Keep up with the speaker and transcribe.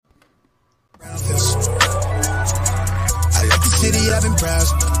I've been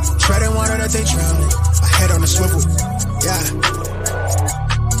browsing, treading water that they drown. My head on a swivel, yeah.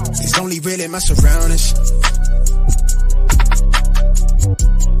 It's only really my surroundings.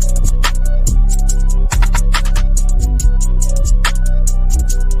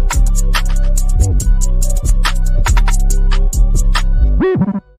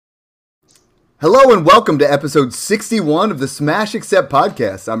 Hello and welcome to episode 61 of the Smash Accept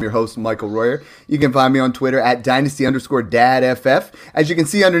podcast. I'm your host, Michael Royer. You can find me on Twitter at Dynasty_DadFF. As you can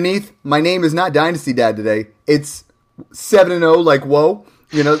see underneath, my name is not Dynasty Dad today. It's 7-0 like whoa.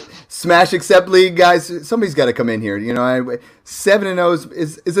 You know, Smash Accept League, guys, somebody's got to come in here. You know, 7-0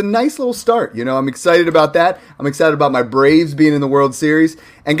 is a nice little start. You know, I'm excited about that. I'm excited about my Braves being in the World Series.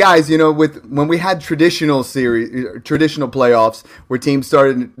 And guys, you know, when we had traditional playoffs where teams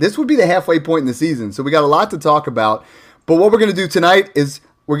started, this would be the halfway point in the season. So we got a lot to talk about. But what we're going to do tonight is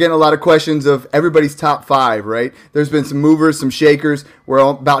we're getting a lot of questions of everybody's top five, right? There's been some movers, some shakers. We're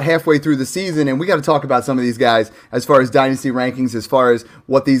about halfway through the season, and we got to talk about some of these guys as far as dynasty rankings, as far as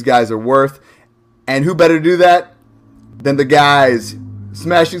what these guys are worth. And who better to do that than the guys,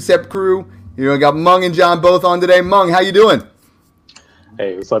 Smash Accept crew. You know, I got Mung and John both on today. Mung, how you doing?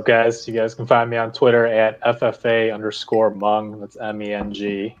 Hey, what's up, guys? You guys can find me on Twitter at FFA_Mung. That's MENG.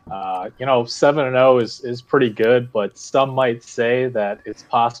 You know, 7-0 is pretty good, but some might say that it's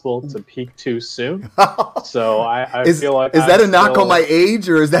possible to peak too soon. So I feel like is that a knock on my age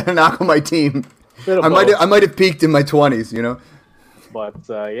or is that a knock on my team? I might have peaked in my 20s, you know. But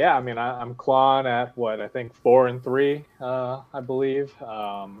yeah, I mean, I'm clawing at what I think 4-3, I believe.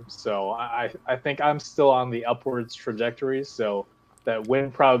 So I think I'm still on the upwards trajectory. So that win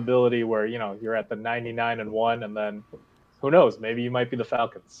probability where, you know, you're at the 99-1, and then who knows, maybe you might be the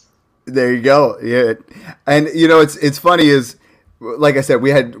Falcons. There you go. Yeah. And you know, it's funny is, like I said,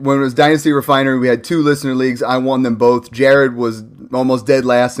 when it was Dynasty Refinery, we had 2 listener leagues. I won them both. Jared was almost dead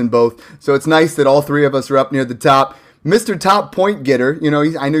last in both. So it's nice that all 3 of us are up near the top. Mr. Top Point Getter, you know,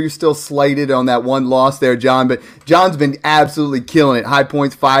 I know you're still slighted on that one loss there, John, but John's been absolutely killing it. High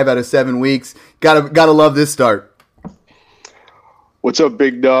points 5 out of 7 weeks. Gotta love this start. What's up,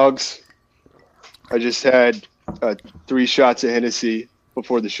 big dogs? I just had 3 shots of Hennessy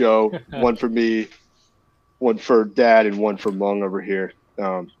before the show. One for me, one for Dad, and one for Mung over here.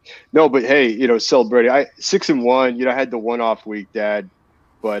 No, but hey, you know, celebrating. 6-1. You know, I had the one-off week, Dad,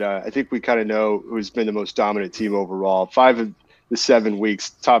 but I think we kind of know who's been the most dominant team overall. 5 of the 7 weeks,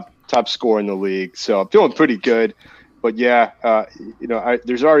 top score in the league. So I'm feeling pretty good. But yeah, you know,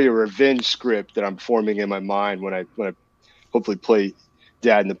 there's already a revenge script that I'm forming in my mind when I hopefully play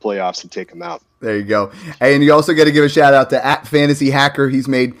Dad in the playoffs and take him out. There you go. And you also got to give a shout out to @FantasyHacker. He's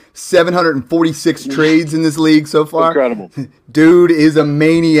made 746 trades in this league so far. Incredible. Dude is a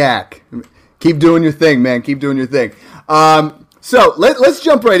maniac. Keep doing your thing, man. Keep doing your thing. So let's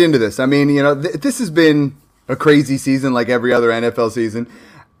jump right into this. I mean, you know, this has been a crazy season like every other NFL season.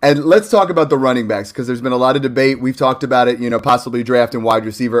 And let's talk about the running backs because there's been a lot of debate. We've talked about it, you know, possibly drafting wide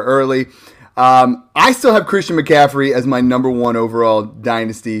receiver early. I still have Christian McCaffrey as my number 1 overall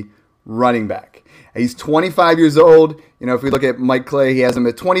dynasty running back. He's 25 years old. You know, if we look at Mike Clay, he has him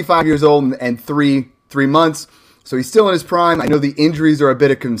at 25 years old and three months. So he's still in his prime. I know the injuries are a bit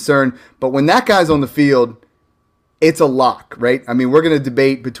of concern, but when that guy's on the field, it's a lock, right? I mean, we're going to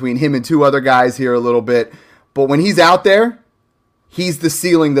debate between him and 2 other guys here a little bit, but when he's out there, he's the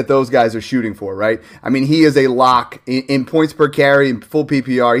ceiling that those guys are shooting for, right? I mean, he is a lock in points per carry, in full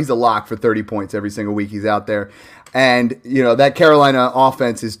PPR. He's a lock for 30 points every single week he's out there. And, you know, that Carolina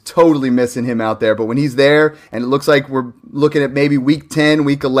offense is totally missing him out there. But when he's there, and it looks like we're looking at maybe week 10,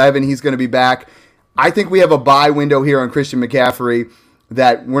 week 11, he's going to be back. I think we have a buy window here on Christian McCaffrey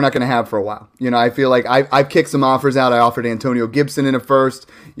that we're not going to have for a while. You know, I feel like I've kicked some offers out. I offered Antonio Gibson in a first.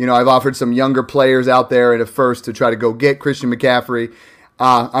 You know, I've offered some younger players out there in a first to try to go get Christian McCaffrey.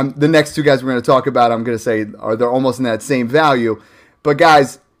 The next 2 guys we're going to talk about, I'm going to say, they're almost in that same value. But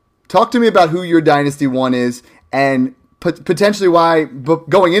guys, talk to me about who your Dynasty 1 is and potentially why,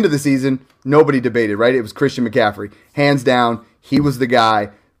 going into the season, nobody debated, right? It was Christian McCaffrey. Hands down, he was the guy.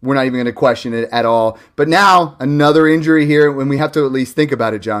 We're not even going to question it at all. But now, another injury here, when we have to at least think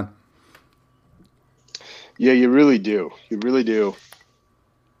about it, John. Yeah, you really do. You really do.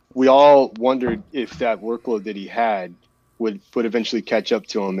 We all wondered if that workload that he had would eventually catch up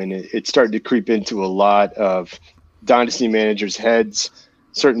to him, and it started to creep into a lot of dynasty managers' heads,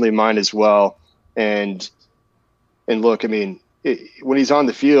 certainly mine as well. And look, I mean, when he's on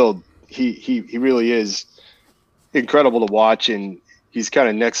the field, he really is incredible to watch, and he's kind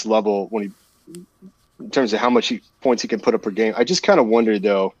of next level in terms of how much points he can put up per game. I just kind of wonder,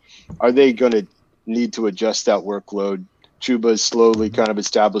 though, are they going to need to adjust that workload Chuba's slowly kind of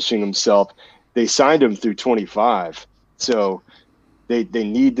establishing himself. They signed him through 25. So they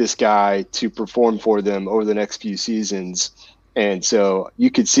need this guy to perform for them over the next few seasons. And so you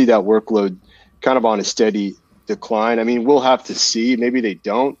could see that workload kind of on a steady decline. I mean, we'll have to see. Maybe they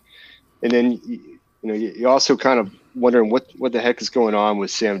don't. And then, you're also kind of wondering what the heck is going on with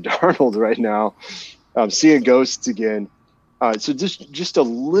Sam Darnold right now. Seeing ghosts again. So just a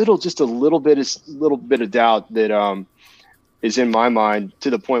little bit of doubt that is in my mind, to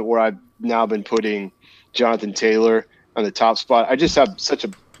the point where I've now been putting Jonathan Taylor on the top spot. I just have such a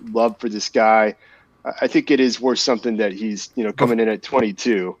love for this guy. I think it is worth something that he's coming in at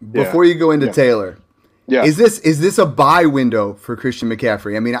 22. Before you go into Taylor, is this a buy window for Christian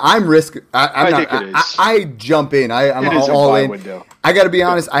McCaffrey? I mean, I think it is. I jump in. I'm all in. Window. I got to be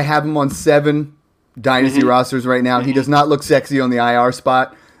honest. I have him on 7 dynasty rosters right now. He does not look sexy on the IR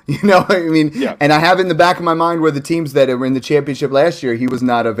spot. And I have in the back of my mind where the teams that were in the championship last year, he was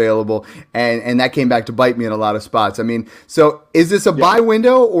not available, and that came back to bite me in a lot of spots. I mean, so is this a buy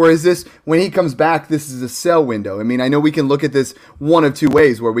window, or is this, when he comes back, this is a sell window? I mean, I know we can look at this one of two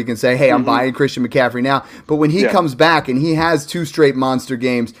ways, where we can say, hey, I'm buying Christian McCaffrey now, but when he comes back and he has 2 straight monster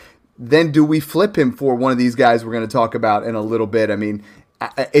games, then do we flip him for one of these guys we're going to talk about in a little bit? I mean,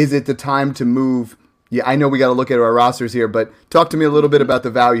 is it the time to move? Yeah, I know we got to look at our rosters here, but talk to me a little bit about the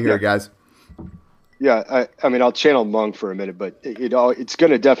value here, guys. Yeah, I mean, I'll channel Mung for a minute, but it's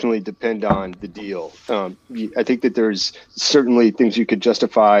going to definitely depend on the deal. I think that there's certainly things you could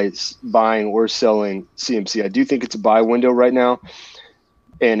justify buying or selling CMC. I do think it's a buy window right now,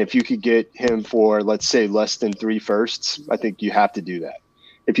 and if you could get him for, let's say, less than 3 firsts, I think you have to do that.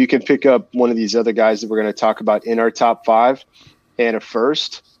 If you can pick up one of these other guys that we're going to talk about in our top 5 and a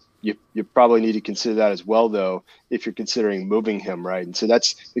first, you probably need to consider that as well, though, if you're considering moving him, right? And so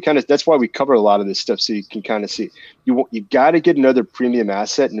that's why we cover a lot of this stuff, so you can kind of see you got to get another premium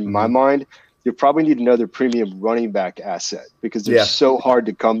asset. And in my mind, you probably need another premium running back asset, because they're so hard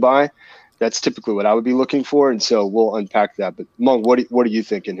to come by. That's typically what I would be looking for, and so we'll unpack that. But Mung, what are you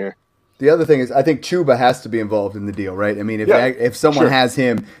thinking here? The other thing is, I think Chuba has to be involved in the deal, right? I mean, if someone has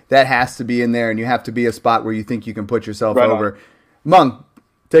him, that has to be in there, and you have to be a spot where you think you can put yourself over. Mung,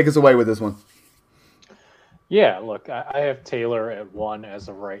 take us away with this one. Yeah, look, I have Taylor at 1 as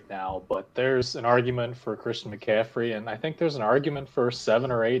of right now, but there's an argument for Christian McCaffrey, and I think there's an argument for 7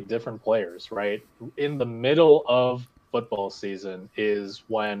 or 8 different players, right? In the middle of football season is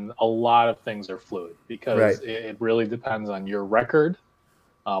when a lot of things are fluid, because it really depends on your record,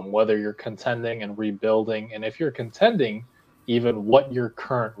 whether you're contending and rebuilding, and if you're contending, even what your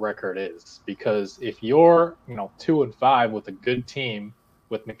current record is. Because if you're 2-5 with a good team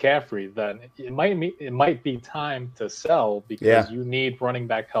with McCaffrey, then it might be time to sell, because you need running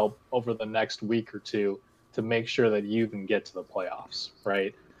back help over the next week or two to make sure that you can get to the playoffs,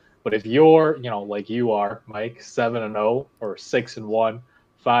 right? But if you're, like you are, Mike, 7-0 or 6-1,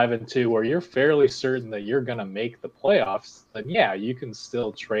 5-2, where you're fairly certain that you're going to make the playoffs, then you can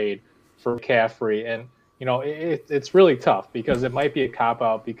still trade for McCaffrey. And it's really tough, because it might be a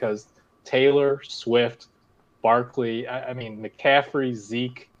cop-out, because Taylor, Swift, Barkley, I mean, McCaffrey,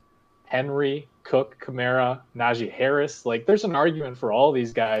 Zeke, Henry, Cook, Kamara, Najee Harris. Like, there's an argument for all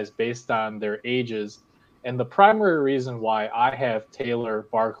these guys based on their ages. And the primary reason why I have Taylor,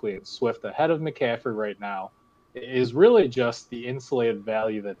 Barkley, and Swift ahead of McCaffrey right now is really just the insulated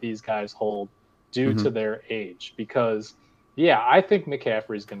value that these guys hold due to their age. Because, I think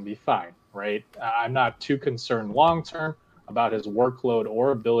McCaffrey is going to be fine, right? I'm not too concerned long-term about his workload or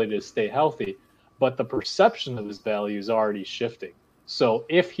ability to stay healthy, but the perception of his value is already shifting. So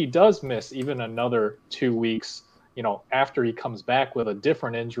if he does miss even another 2 weeks, after he comes back with a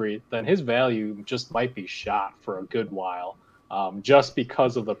different injury, then his value just might be shot for a good while, just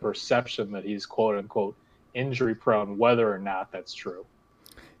because of the perception that he's quote unquote injury prone, whether or not that's true.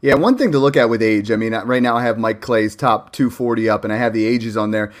 Yeah, one thing to look at with age, I mean, right now I have Mike Clay's top 240 up, and I have the ages on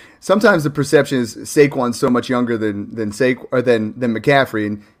there. Sometimes the perception is Saquon's so much younger than McCaffrey,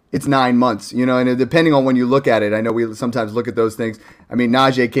 and it's 9 months, and depending on when you look at it, I know we sometimes look at those things. I mean,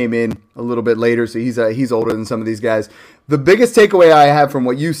 Najee came in a little bit later, so he's older than some of these guys. The biggest takeaway I have from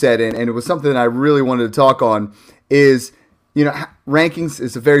what you said, and it was something that I really wanted to talk on, is, rankings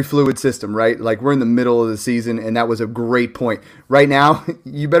is a very fluid system, right? Like, we're in the middle of the season, and that was a great point. Right now,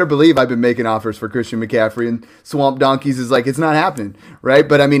 you better believe I've been making offers for Christian McCaffrey, and Swamp Donkeys is like, it's not happening, right?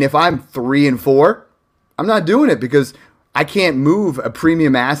 But, I mean, if I'm 3-4, I'm not doing it, because I can't move a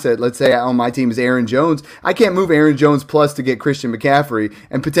premium asset. Let's say on my team is Aaron Jones. I can't move Aaron Jones plus to get Christian McCaffrey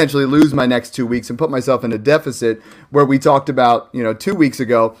and potentially lose my next 2 weeks and put myself in a deficit, where we talked about, 2 weeks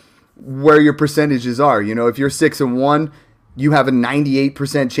ago, where your percentages are. If you're 6-1 you have a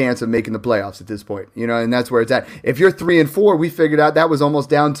 98% chance of making the playoffs at this point, and that's where it's at. If you're 3-4, we figured out that was almost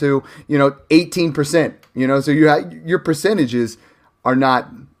down to, 18%, so your percentages are not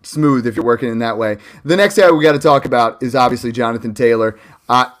smooth if you're working in that way. The next guy we got to talk about is obviously Jonathan Taylor.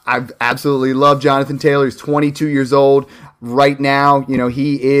 I absolutely love Jonathan Taylor. He's 22 years old right now.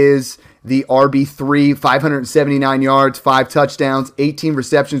 He is the RB3, 579 yards, 5 touchdowns, 18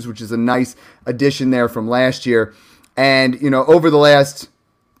 receptions, which is a nice addition there from last year. And, over the last,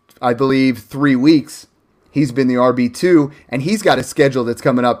 I believe, 3 weeks, he's been the RB2, and he's got a schedule that's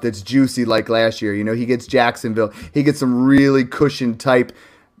coming up that's juicy like last year. He gets Jacksonville. He gets some really cushion type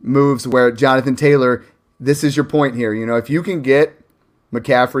moves where Jonathan Taylor, this is your point here. If you can get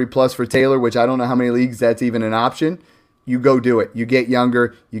McCaffrey plus for Taylor, which I don't know how many leagues that's even an option, you go do it. You get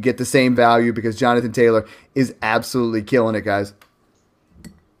younger, you get the same value because Jonathan Taylor is absolutely killing it, guys.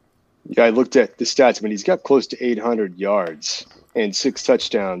 Yeah, I looked at the stats. He's got close to 800 yards and 6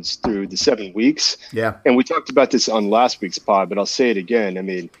 touchdowns through the 7 weeks. Yeah. And we talked about this on last week's pod, but I'll say it again.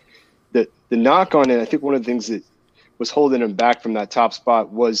 The knock on it, I think one of the things that was holding him back from that top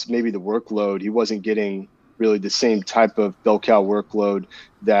spot was maybe the workload. He wasn't getting really the same type of bell cow workload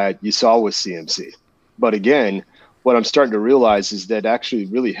that you saw with CMC. But again, what I'm starting to realize is that actually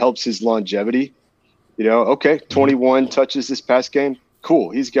really helps his longevity. 21 touches this past game. Cool.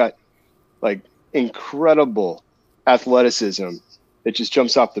 He's got incredible athleticism that just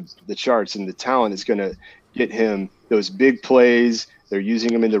jumps off the charts, and the talent is going to get him those big plays. They're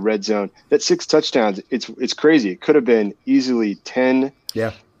using him in the red zone. That 6 touchdowns, it's crazy. It could have been easily 10.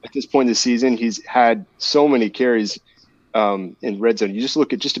 Yeah. At this point in the season, he's had so many carries in red zone. You just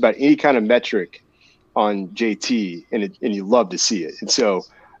look at just about any kind of metric on JT, and you love to see it. And so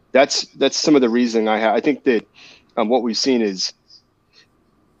that's some of the reason I think that what we've seen is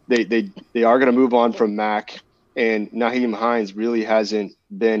they are going to move on from Mac, and Nyheim Hines really hasn't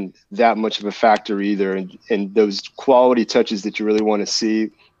been that much of a factor either. And those quality touches that you really want to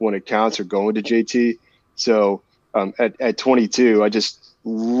see when it counts are going to JT. So at 22, I just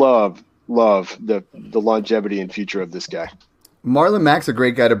love the longevity and future of this guy. Marlon Mack's a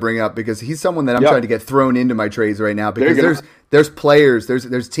great guy to bring up because he's someone that I'm trying to get thrown into my trades right now because there's players,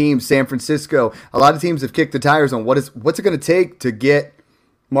 there's teams, San Francisco, a lot of teams have kicked the tires on what's it going to take to get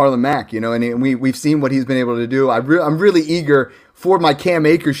Marlon Mack, and we've seen what he's been able to do. I'm really eager for my Cam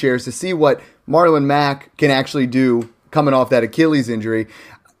Akers shares to see what Marlon Mack can actually do coming off that Achilles injury.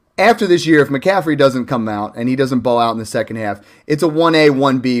 After this year, if McCaffrey doesn't come out and he doesn't ball out in the second half, it's a 1A,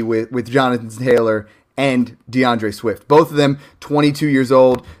 1B with Jonathan Taylor and DeAndre Swift. Both of them 22 years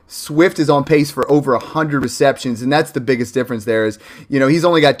old. Swift is on pace for over 100 receptions, and that's the biggest difference there is, he's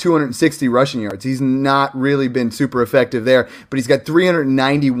only got 260 rushing yards. He's not really been super effective there, but he's got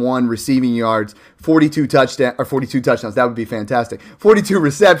 391 receiving yards, 42 touchdowns. That would be fantastic. 42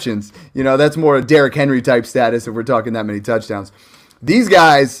 receptions. That's more a Derrick Henry type status if we're talking that many touchdowns. These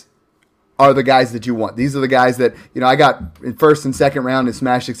guys are the guys that you want. These are the guys that, I got in first and second round in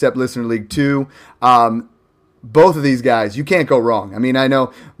Smash Accept Listener League 2. Both of these guys, you can't go wrong. I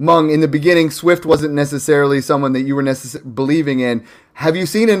know, Mung, in the beginning, Swift wasn't necessarily someone that you were believing in. Have you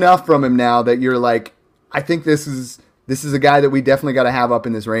seen enough from him now that you're like, I think this is a guy that we definitely got to have up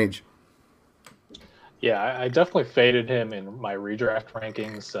in this range? Yeah, I definitely faded him in my redraft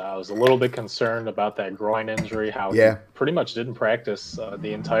rankings. I was a little bit concerned about that groin injury, how he pretty much didn't practice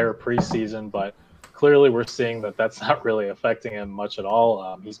the entire preseason, but clearly we're seeing that that's not really affecting him much at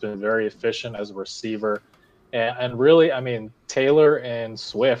all. He's been very efficient as a receiver. And really, Taylor and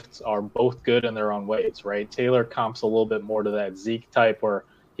Swift are both good in their own ways, right? Taylor comps a little bit more to that Zeke type where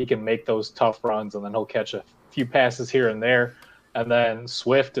he can make those tough runs and then he'll catch a few passes here and there. And then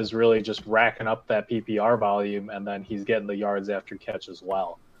Swift is really just racking up that PPR volume, and then he's getting the yards after catch as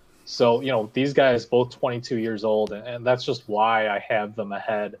well. So, these guys, both 22 years old, and that's just why I have them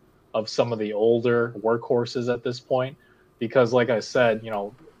ahead of some of the older workhorses at this point. Because, like I said,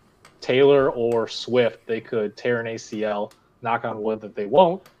 Taylor or Swift, they could tear an ACL, knock on wood that they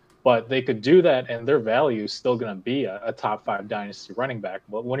won't, but they could do that, and their value is still going to be a top 5 dynasty running back.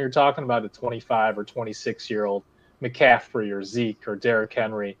 But when you're talking about a 25 or 26-year-old McCaffrey or Zeke or Derrick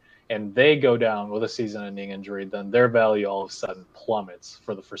Henry, and they go down with a season-ending injury, then their value all of a sudden plummets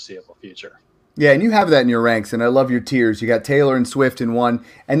for the foreseeable future. Yeah, and you have that in your ranks, and I love your tiers. You got Taylor and Swift in one,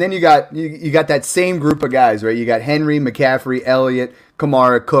 and then you got that same group of guys, right? You got Henry, McCaffrey, Elliott,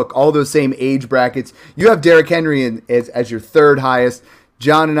 Kamara, Cook, all those same age brackets. You have Derrick Henry as your third highest.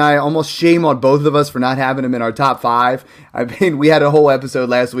 John and I, almost shame on both of us for not having him in our top 5. We had a whole episode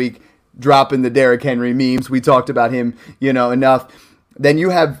last week dropping the Derrick Henry memes. We talked about him, enough. Then you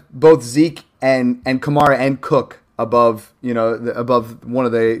have both Zeke and Kamara and Cook above, above one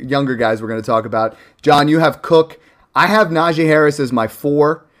of the younger guys we're going to talk about. John, you have Cook. I have Najee Harris as my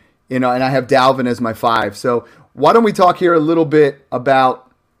 4, and I have Dalvin as my 5. So why don't we talk here a little bit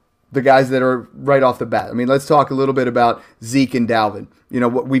about the guys that are right off the bat? I mean, let's talk a little bit about Zeke and Dalvin.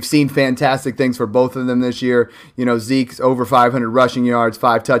 We've seen fantastic things for both of them this year. Zeke's over 500 rushing yards,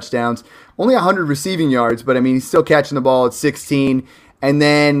 5 touchdowns, only 100 receiving yards, but I mean, he's still catching the ball at 16. And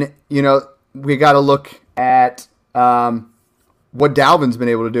then, we got to look at what Dalvin's been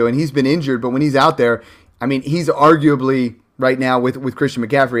able to do, and he's been injured, but when he's out there, I mean, he's arguably right now with Christian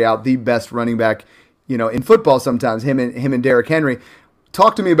McCaffrey out the best running back, in football sometimes, him and Derrick Henry.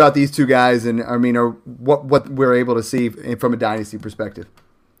 Talk to me about these two guys, and I mean, what we're able to see from a dynasty perspective.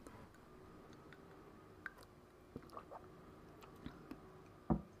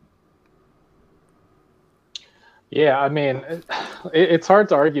 Yeah, I mean, it's hard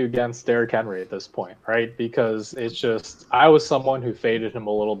to argue against Derrick Henry at this point, right? Because it's just, I was someone who faded him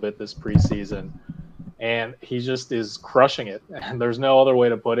a little bit this preseason, and he just is crushing it. And there's no other way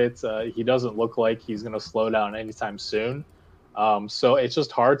to put it. He doesn't look like he's going to slow down anytime soon. So it's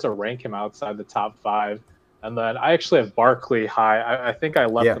just hard to rank him outside the top 5. And then I actually have Barkley high. I think I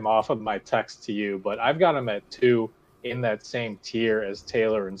left him off of my text to you, but I've got him at 2 in that same tier as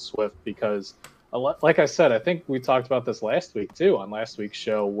Taylor and Swift because, like I said, I think we talked about this last week too on last week's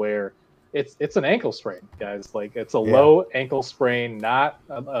show where it's an ankle sprain, guys. Like it's a low ankle sprain, not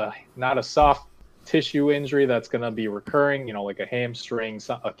a soft tissue injury that's going to be recurring, like a hamstring,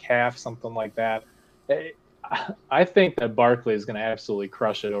 a calf, something like that. I think that Barkley is going to absolutely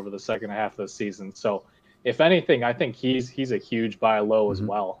crush it over the second half of the season. So if anything, I think he's a huge buy low as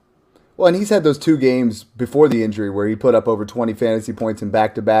well. Well, and he's had those 2 games before the injury where he put up over 20 fantasy points in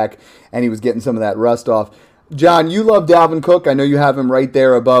back-to-back, and he was getting some of that rust off. John, you love Dalvin Cook. I know you have him right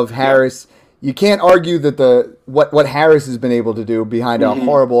there above Harris. You can't argue that what Harris has been able to do behind a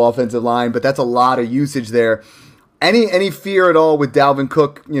horrible offensive line, but that's a lot of usage there. Any fear at all with Dalvin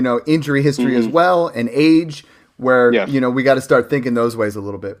Cook, injury history as well and age where, we got to start thinking those ways a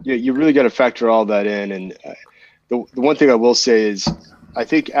little bit. Yeah, you really got to factor all that in. And the one thing I will say is I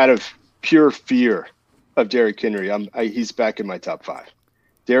think out of pure fear of Derrick Henry, he's back in my top 5.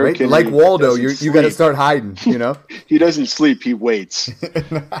 Derrick Henry, like Waldo, you got to start hiding, He doesn't sleep, he waits.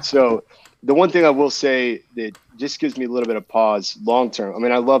 So the one thing I will say that just gives me a little bit of pause long term. I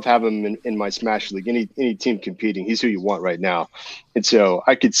mean, I love having him in my Smash League. Any team competing, he's who you want right now. And so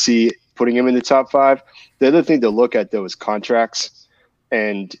I could see putting him in the top 5. The other thing to look at, though, is contracts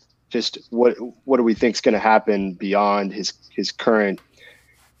and just what do we think is going to happen beyond his current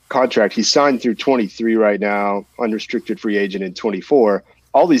contract. He's signed through 23 right now, unrestricted free agent in 24.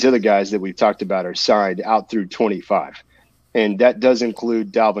 All these other guys that we've talked about are signed out through 25. And that does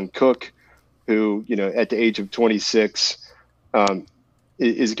include Dalvin Cook, who, at the age of 26,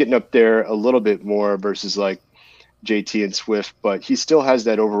 is getting up there a little bit more versus like JT and Swift, but he still has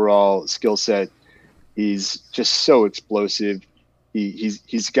that overall skill set. He's just so explosive.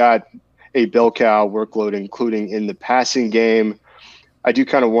 He's got a bell cow workload, including in the passing game. I do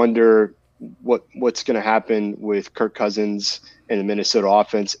kind of wonder what's going to happen with Kirk Cousins and the Minnesota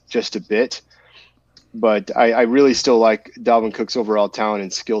offense just a bit. But I really still like Dalvin Cook's overall talent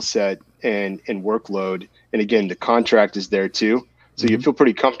and skill set and workload. And again, the contract is there too. So you feel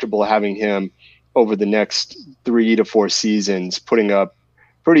pretty comfortable having him over the next 3 to 4 seasons, putting up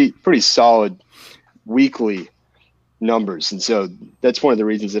pretty solid weekly numbers. And so that's one of the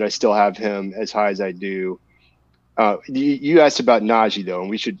reasons that I still have him as high as I do. You asked about Najee though, and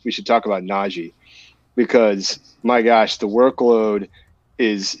we should talk about Najee because my gosh, the workload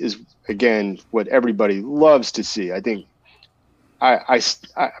is again what everybody loves to see. I think I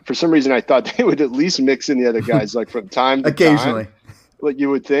for some reason I thought they would at least mix in the other guys like from time to occasionally, what you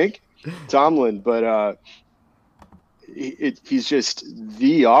would think, Tomlin, but he's just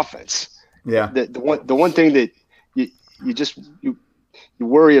the offense. Yeah. The one thing that you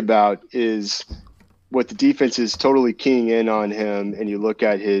worry about is what the defense is totally keying in on him, and you look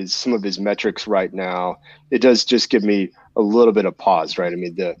at some of his metrics right now, it does just give me a little bit of pause, right? I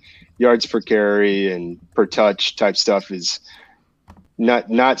mean, the yards per carry and per touch type stuff is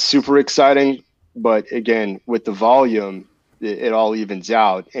not super exciting, but again, with the volume, it all evens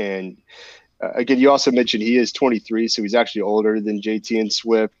out. And again, you also mentioned he is 23, so he's actually older than JT and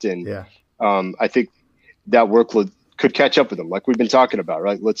Swift, and I think that workload could catch up with them, like we've been talking about,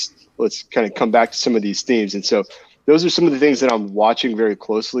 right? Let's kind of come back to some of these themes. And so those are some of the things that I'm watching very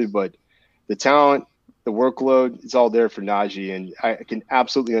closely, but the talent, the workload, it's all there for Najee, and I can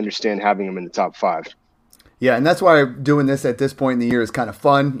absolutely understand having him in the top 5. Yeah, and that's why doing this at this point in the year is kind of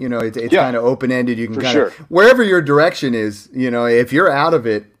fun. You know, it's kind of open ended. You can kind of wherever your direction is. You know, if you're out of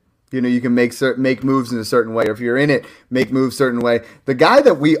it, you know, you can make moves in a certain way. Or if you're in it, make moves a certain way. The guy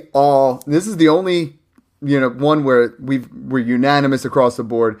that this is the only, you know, one where we're unanimous across the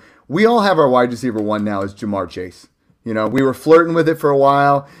board. We all have our wide receiver one now is Ja'Marr Chase. You know, we were flirting with it for a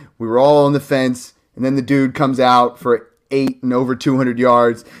while. We were all on the fence, and then the dude comes out for 8 and over 200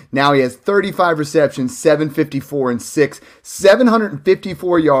 yards. Now he has 35 receptions, 754 and 6,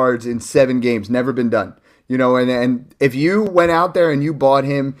 754 yards in 7 games. Never been done. You know, and if you went out there and you bought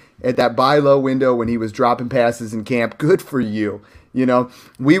him at that buy low window when he was dropping passes in camp, good for you. You know,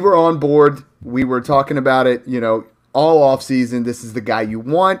 we were on board. We were talking about it, you know, all off season. This is the guy you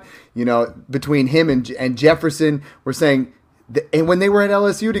want. You know, between him and Jefferson, we're saying, and when they were at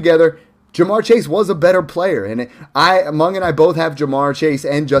LSU together, Ja'Marr Chase was a better player. And Mung and I both have Ja'Marr Chase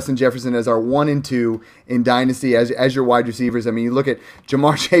and Justin Jefferson as our 1 and 2 in Dynasty as your wide receivers. I mean, you look at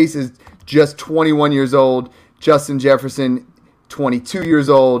Ja'Marr Chase is just 21 years old. Justin Jefferson, 22 years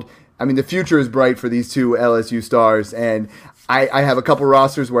old. I mean, the future is bright for these two LSU stars. And I have a couple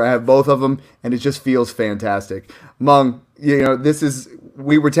rosters where I have both of them, and it just feels fantastic. Mung, you know,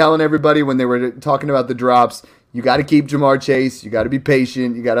 we were telling everybody when they were talking about the drops, you got to keep Ja'Marr Chase. You got to be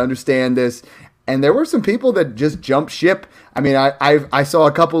patient. You got to understand this. And there were some people that just jumped ship. I mean, I saw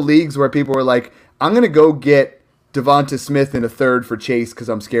a couple leagues where people were like, I'm going to go get Devonta Smith in a third for Chase because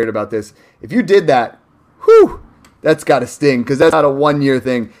I'm scared about this. If you did that, whew, that's got to sting because that's not a 1-year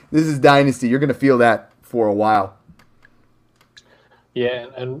thing. This is Dynasty. You're going to feel that for a while. Yeah,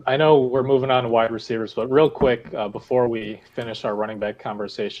 and I know we're moving on to wide receivers, but real quick, before we finish our running back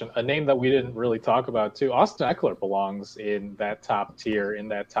conversation, a name that we didn't really talk about too, Austin Eckler belongs in that top tier, in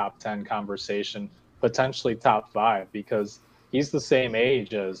that top 10 conversation, potentially top 5, because he's the same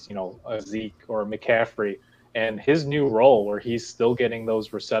age as, you know, a Zeke or a McCaffrey, and his new role where he's still getting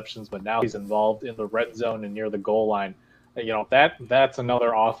those receptions, but now he's involved in the red zone and near the goal line. You know, that's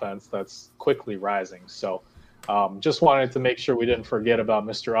another offense that's quickly rising. So just wanted to make sure we didn't forget about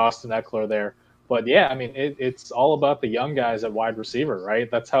Mr. Austin Eckler there. But yeah, I mean, it's all about the young guys at wide receiver, right?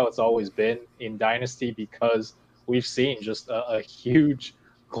 That's how it's always been in Dynasty because we've seen just a huge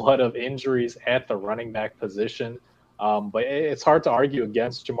glut of injuries at the running back position. But it's hard to argue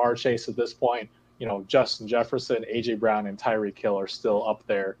against Ja'Marr Chase at this point. You know, Justin Jefferson, A.J. Brown, and Tyreek Hill are still up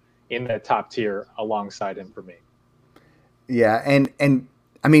there in that top tier alongside him for me. Yeah, and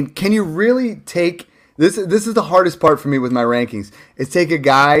I mean, can you really take this is the hardest part for me with my rankings. Is take a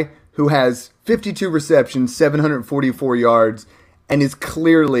guy who has 52 receptions, 744 yards, and is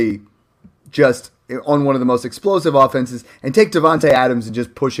clearly just on one of the most explosive offenses, and take Davante Adams and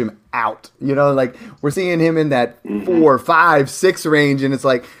just push him out. You know, like we're seeing him in that 4, 5, 6 range, and it's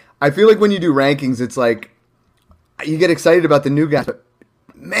like I feel like when you do rankings, it's like you get excited about the new guys, but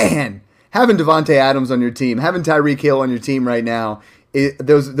man, having Davante Adams on your team, having Tyreek Hill on your team right now,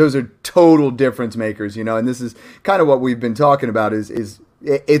 those are total difference makers, you know. And this is kind of what we've been talking about. Is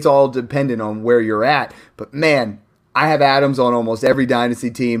it's all dependent on where you're at. But man, I have Adams on almost every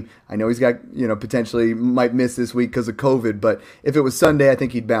Dynasty team. I know he's got, you know, potentially might miss this week because of COVID, but if it was Sunday, I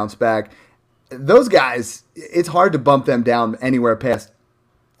think he'd bounce back. Those guys, it's hard to bump them down anywhere past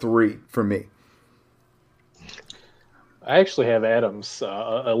 3 for me. I actually have Adams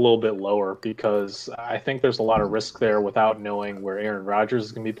a little bit lower because I think there's a lot of risk there without knowing where Aaron Rodgers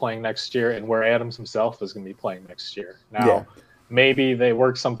is going to be playing next year and where Adams himself is going to be playing next year. Now, maybe they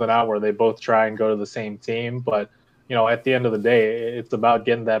work something out where they both try and go to the same team, but you know, at the end of the day, it's about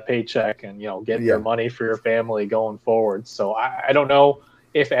getting that paycheck and, you know, getting your money for your family going forward. So I don't know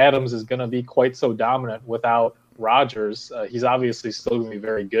if Adams is going to be quite so dominant without Rodgers. He's obviously still going to be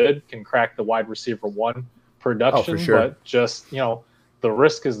very good, can crack the wide receiver 1 production, but just, you know, the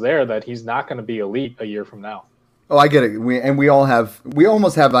risk is there that he's not going to be elite a year from now. Oh, I get it. We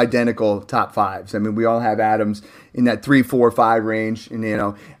almost have identical top 5s. I mean, we all have Adams in that 3, 4, 5 range, and you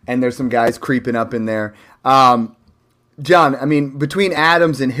know, and there's some guys creeping up in there. John, I mean, between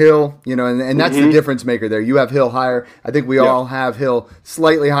Adams and Hill, you know, and that's the difference maker there. You have Hill higher. I think we all have Hill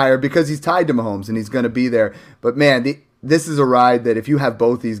slightly higher because he's tied to Mahomes and he's going to be there. But man, this is a ride that if you have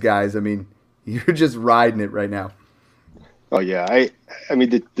both these guys, I mean, you're just riding it right now. Oh, yeah. I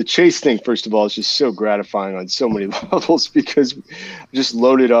mean, the Chase thing, first of all, is just so gratifying on so many levels because I just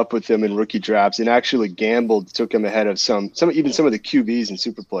loaded up with him in rookie drafts and actually gambled, took him ahead of some of the QBs in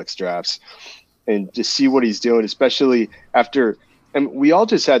Superflex drafts, and just see what he's doing, especially after – and we all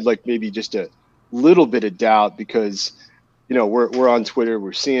just had like maybe just a little bit of doubt because, you know, we're on Twitter,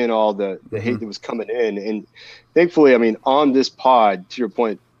 we're seeing all the hate that was coming in. And thankfully, I mean, on this pod, to your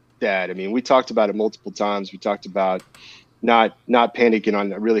point, that. I mean, we talked about it multiple times. We talked about not panicking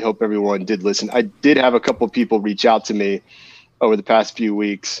on it. I really hope everyone did listen. I did have a couple of people reach out to me over the past few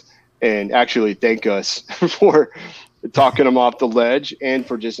weeks and actually thank us for talking them off the ledge and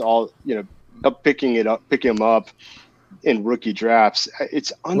for just all, picking them up in rookie drafts.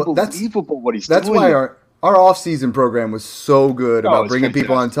 It's unbelievable what he's doing. That's why our off-season program was so good about bringing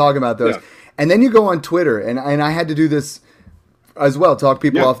people on and talking about those. Yeah. And then you go on Twitter, and I had to do this as well, talk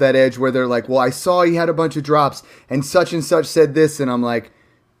people off that edge where they're like, well, I saw he had a bunch of drops, and such said this, and I'm like,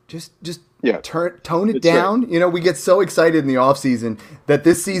 just tone it down. Fair. We get so excited in the off-season that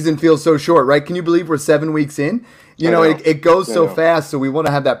this season feels so short, right? Can you believe we're 7 weeks in? It goes so fast, so we want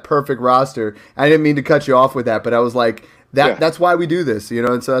to have that perfect roster. I didn't mean to cut you off with that, but I was like, that's why we do this,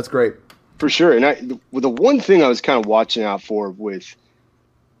 and so that's great. For sure. And the one thing I was kind of watching out for with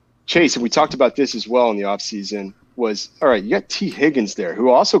Chase, and we talked about this as well in the offseason, was, all right, you got T. Higgins there, who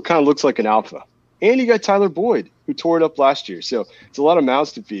also kind of looks like an alpha. And you got Tyler Boyd, who tore it up last year. So it's a lot of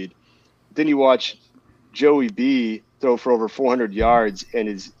mouths to feed. Then you watch Joey B throw for over 400 yards, and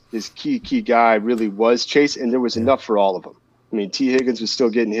his key guy really was Chase, and there was enough for all of them. I mean, T. Higgins was still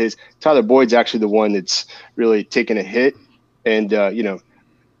getting his. Tyler Boyd's actually the one that's really taken a hit. And,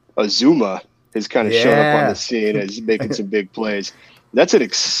 Azuma has kind of shown up on the scene as making some big plays. That's an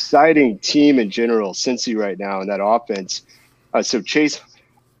exciting team in general, Cincy right now in that offense. So Chase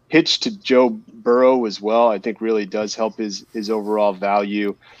hitched to Joe Burrow as well, I think really does help his overall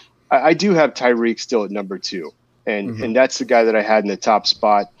value. I do have Tyreek still at number 2, and that's the guy that I had in the top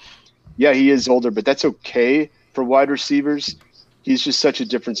spot. Yeah, he is older, but that's okay for wide receivers. He's just such a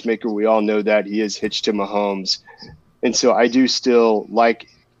difference maker. We all know that. He is hitched to Mahomes. And so I do still like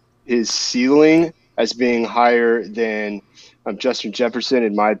his ceiling as being higher than Justin Jefferson,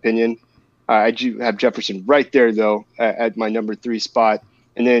 in my opinion. I do have Jefferson right there, though, at my number 3 spot.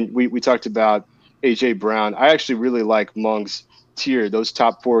 And then we talked about A.J. Brown. I actually really like Mung's tier, those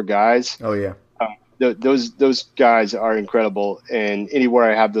top 4 guys. Oh, yeah. Those guys are incredible. And anywhere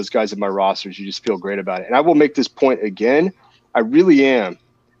I have those guys in my rosters, you just feel great about it. And I will make this point again. I really am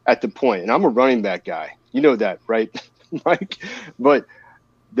at the point, and I'm a running back guy. You know that, right, Mike? But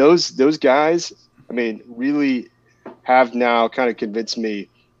those guys, I mean, really have now kind of convinced me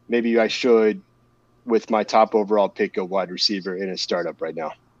maybe I should, with my top overall pick, a wide receiver in a startup right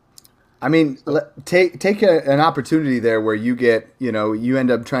now. I mean, take an opportunity there where you get, you end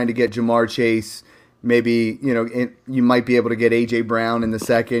up trying to get Jamar Chase. Maybe, you might be able to get A.J. Brown in the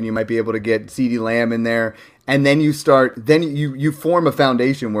second. You might be able to get CeeDee Lamb in there. And then you form a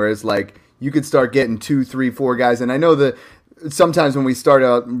foundation where it's like you could start getting 2, 3, 4 guys. And I know that sometimes when we start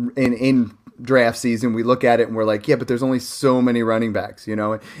out in draft season, we look at it and we're like, yeah, but there's only so many running backs,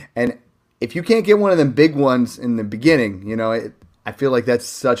 And if you can't get one of them big ones in the beginning, I feel like that's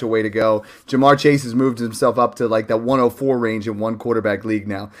such a way to go. Jamar Chase has moved himself up to like that 104 range in one quarterback league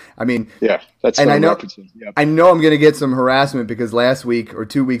now. I mean, yeah, that's and I know I'm going to get some harassment because last week or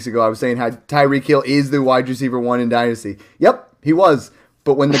 2 weeks ago I was saying how Tyreek Hill is the wide receiver 1 in Dynasty. Yep, he was.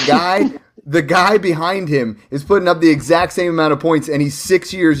 But when the guy behind him is putting up the exact same amount of points and he's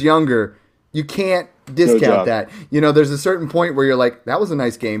 6 years younger, you can't discount that. There's a certain point where you're like, that was a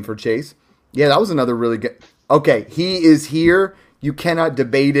nice game for Chase. Yeah, that was another really good. Okay, he is here. You cannot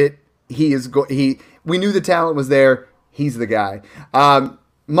debate it. We knew the talent was there. He's the guy.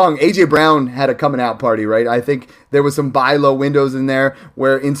 Mung, A.J. Brown had a coming out party, right? I think there was some buy low windows in there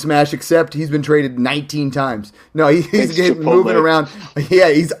where in Smash Accept, he's been traded 19 times. No, he's moving around. Yeah,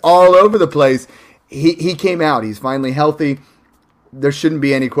 he's all over the place. He came out. He's finally healthy. There shouldn't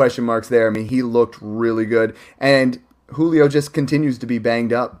be any question marks there. I mean, he looked really good. And Julio just continues to be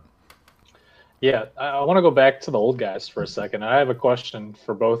banged up. Yeah, I want to go back to the old guys for a second. I have a question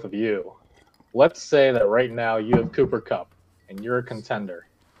for both of you. Let's say that right now you have Cooper Kupp and you're a contender,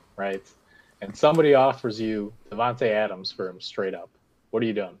 right? And somebody offers you Davante Adams for him straight up. What are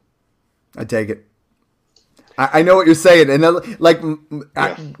you doing? I take it. I know what you're saying. And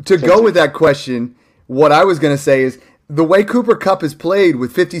to go with that question, what I was going to say is the way Cooper Kupp has played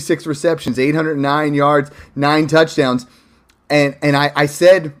with 56 receptions, 809 yards, 9 touchdowns, and I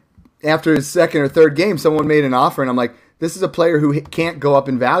said after his second or third game, someone made an offer, and I'm like, this is a player who can't go up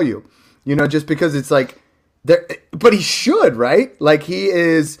in value, just because it's like, but he should, right? Like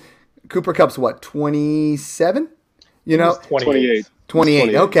Cooper Kupp's what, 27? 28.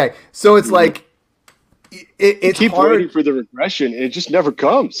 28. Okay, so it's like it's keep hard. Waiting for the regression, and it just never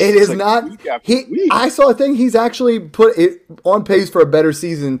comes. It is like not. I saw a thing. He's actually put it on pace for a better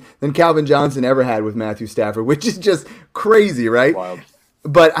season than Calvin Johnson ever had with Matthew Stafford, which is just crazy, right? Wild.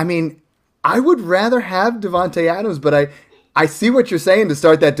 But I mean, I would rather have Davante Adams, but I see what you're saying to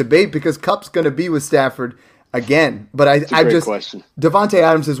start that debate because Kupp's going to be with Stafford again. But I just question. Devontae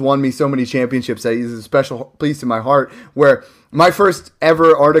Adams has won me so many championships that he's a special place in my heart. Where my first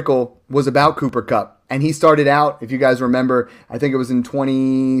ever article was about Cooper Kupp, and he started out, if you guys remember, I think it was in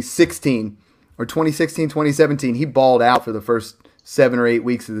 2016 or 2017. He balled out for the first 7 or 8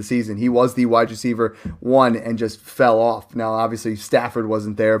 weeks of the season. He was the wide receiver 1 and just fell off. Now, obviously, Stafford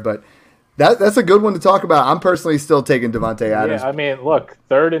wasn't there, but that's a good one to talk about. I'm personally still taking Devontae Adams. Yeah, I mean, look,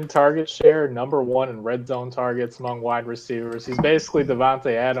 3rd in target share, number 1 in red zone targets among wide receivers. He's basically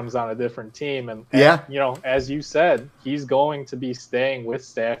Devontae Adams on a different team. And you know, as you said, he's going to be staying with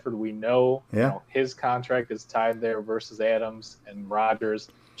Stafford. We know, you know, his contract is tied there versus Adams and Rodgers.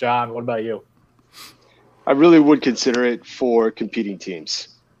 John, what about you? I really would consider it for competing teams.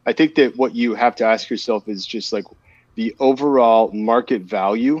 I think that what you have to ask yourself is just like the overall market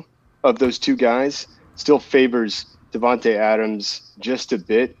value of those two guys still favors Devontae Adams just a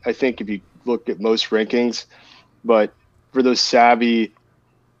bit. I think if you look at most rankings, but for those savvy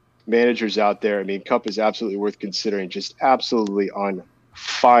managers out there, I mean, Kupp is absolutely worth considering, just absolutely on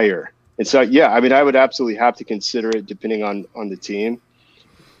fire. And so, yeah, I mean, I would absolutely have to consider it depending on the team.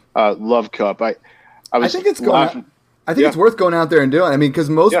 Love Kupp. I think it's going. I think it's worth going out there and doing. I mean, because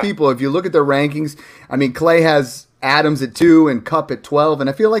most people, if you look at their rankings, I mean, Clay has Adams at 2 and Kupp at 12, and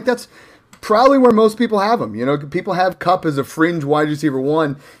I feel like that's probably where most people have him. You know, people have Kupp as a fringe wide receiver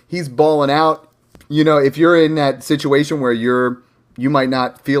 1. He's balling out. You know, if you're in that situation where you might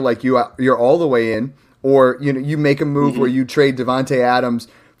not feel like you're all the way in, or you know, you make a move where you trade Devontae Adams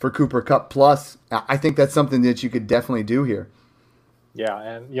for Cooper Kupp plus, I think that's something that you could definitely do here. Yeah,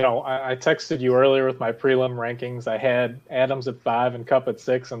 and you know, I texted you earlier with my prelim rankings. I had Adams at 5 and Kupp at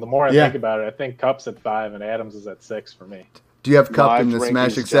 6, and the more I think about it, I think Kupp's at 5 and Adams is at 6 for me. Do you have Kupp in the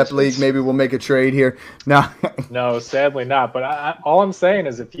Smash Accept League? Maybe we'll make a trade here. No, no, sadly not. But all I'm saying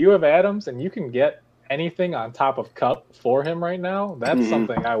is, if you have Adams and you can get anything on top of Kupp for him right now, that's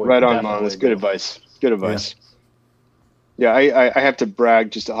something I would. Right on, Mom. That's good advice. Good advice. Yeah, I have to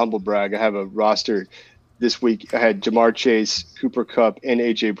brag, just a humble brag. I have a roster. This week, I had Jamar Chase, Cooper Kupp, and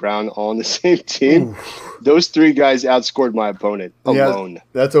A.J. Brown all on the same team. Ooh. Those 3 guys outscored my opponent alone. Yeah,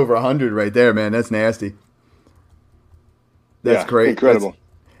 that's over 100 right there, man. That's nasty. That's great. Incredible.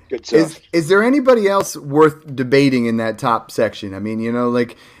 Good stuff. Is there anybody else worth debating in that top section? I mean, you know,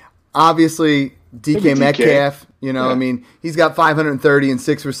 like, obviously, DK Metcalf, you know, I mean, he's got 530 and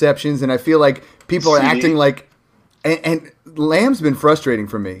 6 receptions, and I feel like people are acting like – and Lamb's been frustrating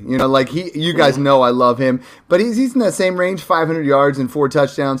for me. You know, like you guys know I love him, but he's in that same range, 500 yards and 4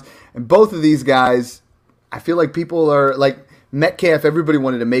 touchdowns. And both of these guys, I feel like people are like Metcalf. Everybody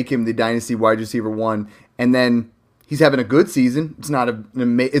wanted to make him the dynasty wide receiver 1, and then he's having a good season. It's not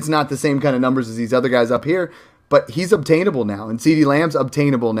the same kind of numbers as these other guys up here, but he's obtainable now, and CeeDee Lamb's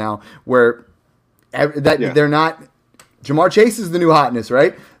obtainable now. Where they're not. Jamar Chase is the new hotness,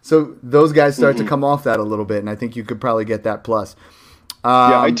 right? So those guys start to come off that a little bit, and I think you could probably get that plus.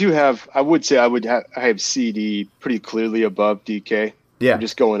 I do have. I would say I have CD pretty clearly above DK. Yeah, I'm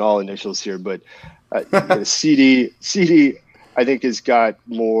just going all initials here, but CD I think has got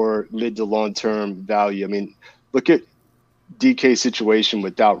more mid to long term value. I mean, look at DK's situation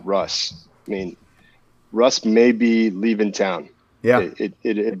without Russ. I mean, Russ may be leaving town. Yeah,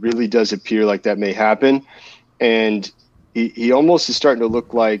 it really does appear like that may happen, and he almost is starting to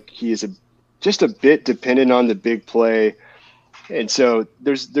look like he is just a bit dependent on the big play. And so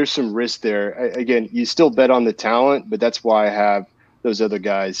there's some risk there. Again, you still bet on the talent, but that's why I have those other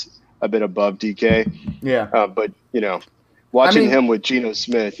guys a bit above DK. Yeah. But, you know, watching him with Geno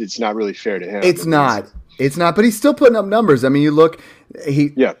Smith, it's not really fair to him. It's not, but he's still putting up numbers. I mean, you look,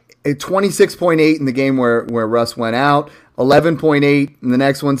 26.8 in the game where Russ went out, 11.8 in the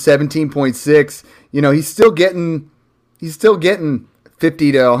next one, 17.6. You know, he's still getting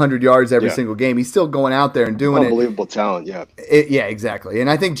 50 to 100 yards every single game. He's still going out there and doing Unbelievable talent, yeah. Yeah, exactly. And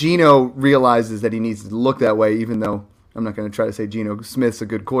I think Geno realizes that he needs to look that way, even though I'm not going to try to say Geno Smith's a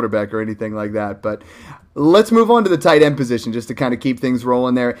good quarterback or anything like that. But let's move on to the tight end position just to kind of keep things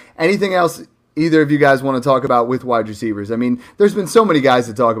rolling there. Anything else either of you guys want to talk about with wide receivers? I mean, there's been so many guys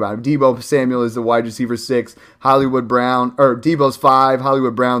to talk about. Deebo Samuel is the wide receiver 6. Deebo's 5.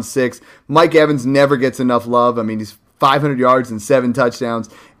 Hollywood Brown 6. Mike Evans never gets enough love. I mean, he's 500 yards and 7 touchdowns,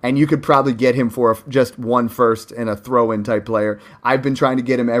 and you could probably get him for just 1 first and a throw-in type player. I've been trying to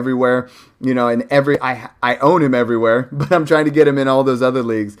get him everywhere, you know, and I own him everywhere, but I'm trying to get him in all those other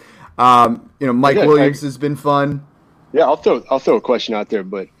leagues. Mike Williams has been fun. Yeah, I'll throw a question out there,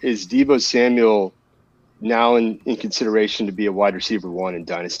 but is Deebo Samuel now in consideration to be a wide receiver 1 in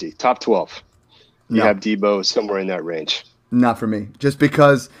Dynasty? Top 12. You have Deebo somewhere in that range. Not for me. Just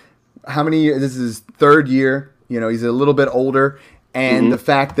because how many years? This is his third year. He's a little bit older, and the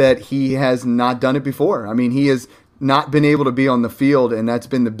fact that he has not done it before. I mean, he has not been able to be on the field, and that's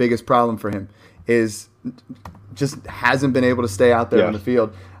been the biggest problem for him. Is just hasn't been able to stay out there on the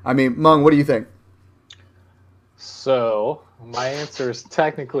field. I mean, Mung, what do you think? So my answer is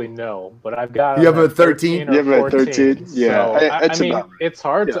technically no, but I've got you have him at 13. You have him at 13. Yeah, so, I mean, it's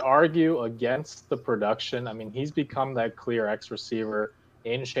hard to argue against the production. I mean, he's become that clear X receiver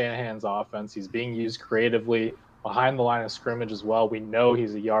in Shanahan's offense. He's being used creatively behind the line of scrimmage as well. We know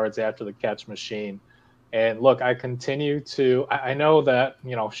he's a yards after the catch machine. And look, I know that,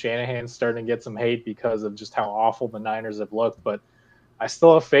 Shanahan's starting to get some hate because of just how awful the Niners have looked, but I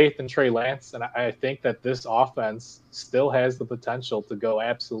still have faith in Trey Lance, and I think that this offense still has the potential to go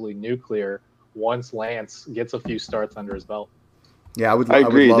absolutely nuclear once Lance gets a few starts under his belt. Yeah, I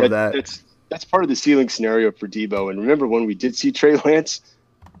agree. I would love that. That's part of the ceiling scenario for Debo. And remember when we did see Trey Lance,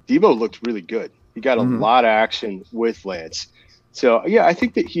 Debo looked really good. He got a lot of action with Lance. So, yeah, I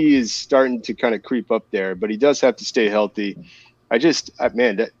think that he is starting to kind of creep up there, but he does have to stay healthy.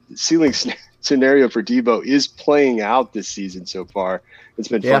 That ceiling scenario for Debo is playing out this season so far. It's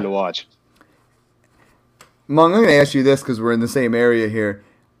been fun to watch. Mung, I'm going to ask you this because we're in the same area here.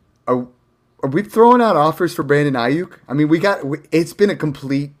 Are we throwing out offers for Brandon Ayuk? I mean, it's been a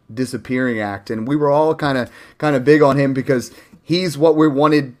complete disappearing act, and we were all kind of big on him because he's what we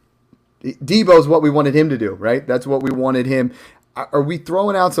wanted. Debo's what we wanted him to do, right? That's what we wanted him. Are we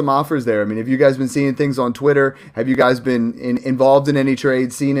throwing out some offers there? I mean, have you guys been seeing things on Twitter? Have you guys been involved in any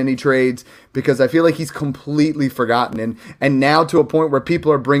trades, seen any trades? Because I feel like he's completely forgotten. And now to a point where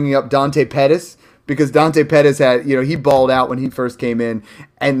people are bringing up Dante Pettis, because Dante Pettis he balled out when he first came in,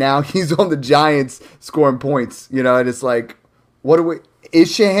 and now he's on the Giants scoring points, and it's like,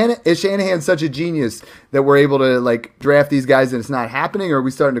 is Shanahan such a genius that we're able to draft these guys and it's not happening, or are we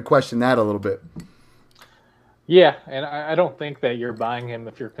starting to question that a little bit? Yeah, and I don't think that you're buying him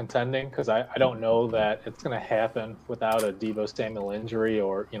if you're contending, because I don't know that it's going to happen without a Deebo Samuel injury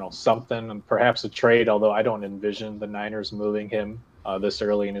or something, and perhaps a trade, although I don't envision the Niners moving him this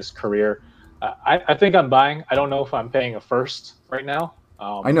early in his career. I think I'm buying. I don't know if I'm paying a first right now.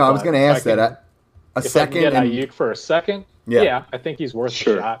 I know. I was going to ask that. A second? If I can get Ayuk for a second, yeah, I think he's worth a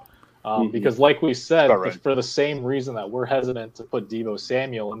shot. Because like we said, for the same reason that we're hesitant to put Deebo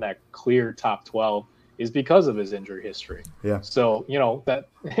Samuel in that clear top 12 is because of his injury history. Yeah. So, that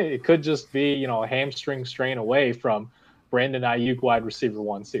it could just be, a hamstring strain away from Brandon Ayuk wide receiver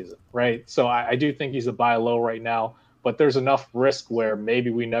 1 season, right? So I do think he's a buy low right now, but there's enough risk where maybe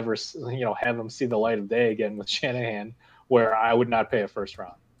we never, have him see the light of day again with Shanahan, where I would not pay a first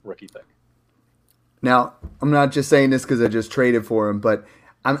round rookie pick. Now, I'm not just saying this because I just traded for him, but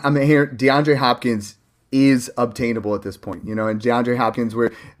I'm here. DeAndre Hopkins is obtainable at this point, and DeAndre Hopkins,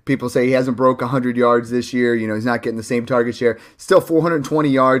 where people say he hasn't broke 100 yards this year, he's not getting the same target share, still 420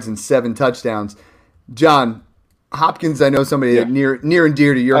 yards and 7 touchdowns. John, Hopkins, I know somebody that near and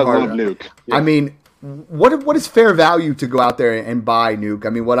dear to your heart. I love Nuke. Yeah. I mean, what is fair value to go out there and buy Nuke? I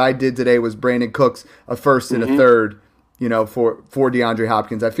mean, what I did today was Brandon Cooks a first and a third, for DeAndre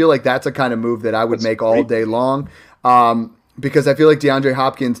Hopkins. I feel like that's a kind of move that I would make all day long. Because I feel like DeAndre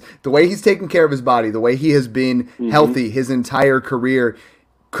Hopkins, the way he's taken care of his body, the way he has been healthy his entire career,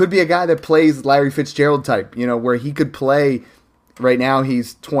 could be a guy that plays Larry Fitzgerald type, where he could play. Right now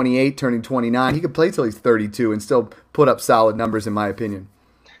he's 28, turning 29. He could play till he's 32 and still put up solid numbers, in my opinion.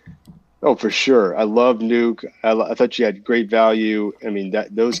 Oh, for sure. I love Nuke. I thought you had great value. I mean,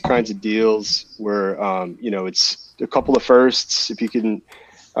 those kinds of deals where, it's a couple of firsts. If you can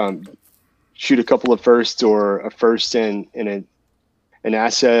shoot a couple of firsts or a first and an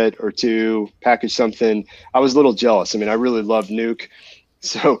asset or two, package something. I was a little jealous. I mean, I really love Nuke.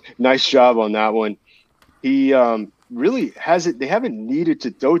 So nice job on that one. He really hasn't – they haven't needed to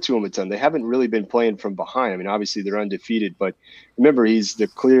throw to him a ton. They haven't really been playing from behind. I mean, obviously they're undefeated, but remember, he's the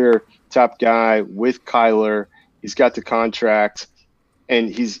clear top guy with Kyler. He's got the contract, and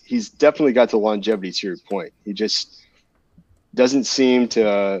he's definitely got the longevity, to your point. He just doesn't seem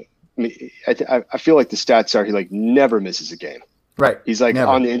to I feel like the stats are he never misses a game. Right. He's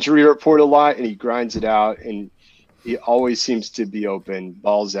on the injury report a lot, and he grinds it out, and he always seems to be open,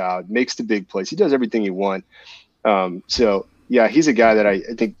 balls out, makes the big plays. He does everything you want. So yeah, he's a guy that I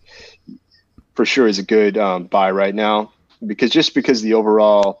think for sure is a good buy right now because the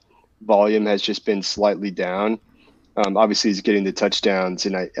overall volume has just been slightly down. Obviously he's getting the touchdowns,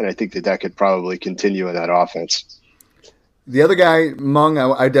 and I think that could probably continue in that offense. The other guy, Mung,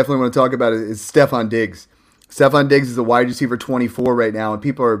 I definitely want to talk about is Stephon Diggs. Stephon Diggs is a wide receiver 24 right now, and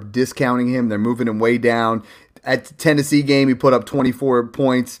people are discounting him. They're moving him way down. at Tennessee game, he put up 24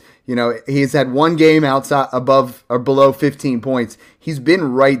 points. You know, he's had one game outside above or below 15 points. He's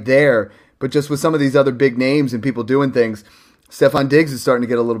been right there, but just with some of these other big names and people doing things, Stefon Diggs is starting to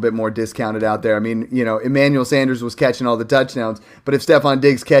get a little bit more discounted out there. I mean, you know, Emmanuel Sanders was catching all the touchdowns, but if Stefon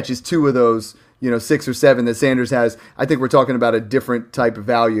Diggs catches 2 of those, you know, 6 or 7 that Sanders has, I think we're talking about a different type of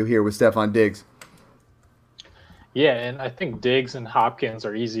value here with Stefon Diggs. Yeah, and I think Diggs and Hopkins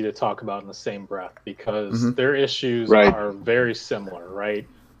are easy to talk about in the same breath because their issues are very similar, right?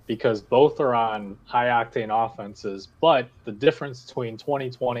 Because both are on high-octane offenses, but the difference between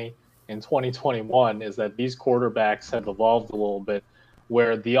 2020 and 2021 is that these quarterbacks have evolved a little bit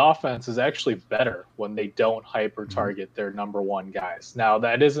where the offense is actually better when they don't hyper-target their number one guys. Now,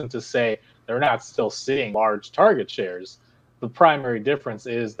 that isn't to say they're not still seeing large target shares. The primary difference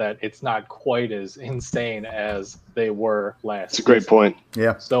is that it's not quite as insane as they were last season. It's a great point.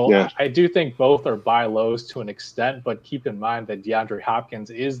 Yeah. So I do think both are buy lows to an extent, but keep in mind that DeAndre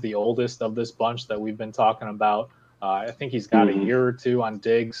Hopkins is the oldest of this bunch that we've been talking about. I think he's got a year or two on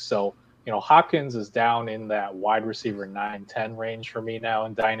Diggs. So, you know, Hopkins is down in that wide receiver 9-10 range for me now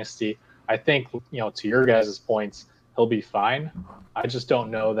in Dynasty. I think, you know, to your guys' points, he'll be fine. I just don't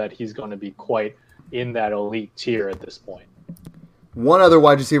know that he's going to be quite in that elite tier at this point. One other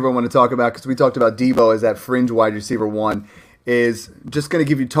wide receiver I want to talk about, because we talked about Debo as that fringe wide receiver 1, is just going to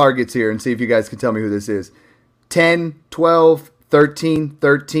give you targets here and see if you guys can tell me who this is. 10, 12, 13,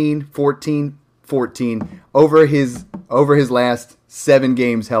 13, 14, 14 over his last 7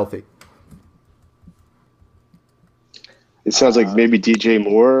 games healthy. It sounds like maybe DJ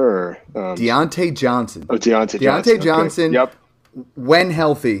Moore or Deontay Johnson. Oh, Deontay Johnson. Okay. Yep. When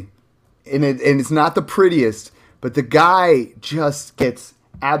healthy, and it's not the prettiest, but the guy just gets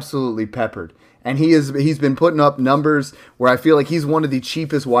absolutely peppered. And he's been putting up numbers where I feel like he's one of the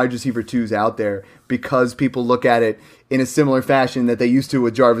cheapest wide receiver 2s out there because people look at it in a similar fashion that they used to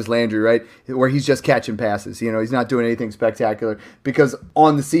with Jarvis Landry, right? Where he's just catching passes. You know, he's not doing anything spectacular. Because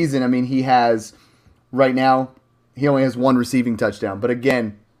on the season, I mean, he has, right now, he only has 1 receiving touchdown. But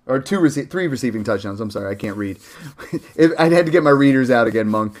again, or 3 receiving touchdowns. I'm sorry, I can't read. I had to get my readers out again,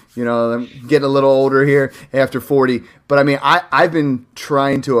 Monk. You know, I'm getting a little older here after 40. But, I mean, I've been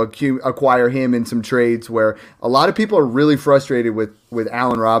trying to acquire him in some trades where a lot of people are really frustrated with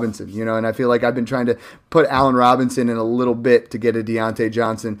Allen Robinson, you know, and I feel like I've been trying to put Allen Robinson in a little bit to get a Deontay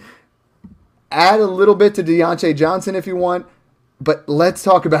Johnson. Add a little bit to Deontay Johnson if you want, but let's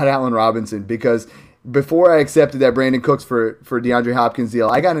talk about Allen Robinson because – before I accepted that Brandon Cooks for DeAndre Hopkins deal,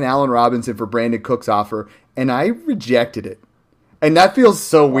 I got an Allen Robinson for Brandon Cooks offer, and I rejected it. And that feels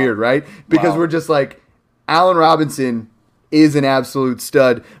so weird, right? Because we're just like, Allen Robinson is an absolute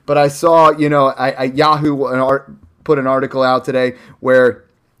stud. But I saw, you know, Yahoo put an article out today where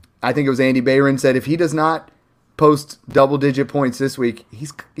I think it was Andy Bayron said if he does not post double-digit points this week,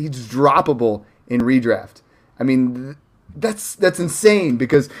 he's droppable in redraft. I mean, That's insane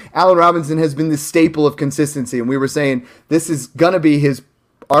because Allen Robinson has been the staple of consistency, and we were saying this is going to be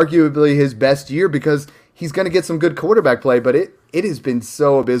arguably his best year because he's going to get some good quarterback play, but it has been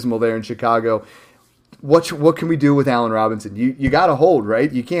so abysmal there in Chicago. What can we do with Allen Robinson? You got to hold,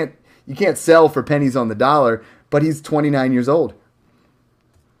 right? You can't sell for pennies on the dollar, but he's 29 years old.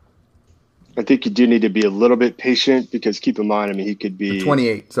 I think you do need to be a little bit patient because keep in mind, I mean, he could be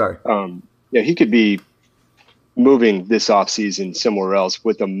 28. Sorry. He could be moving this offseason somewhere else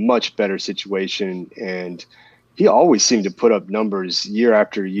with a much better situation. And he always seemed to put up numbers year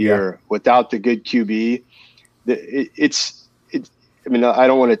after year without the good QB. I mean, I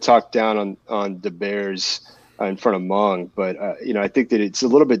don't want to talk down on the Bears in front of Mung, but, you know, I think that it's a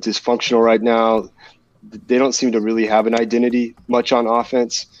little bit dysfunctional right now. They don't seem to really have an identity much on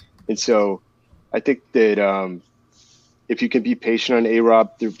offense. And so I think that if you can be patient on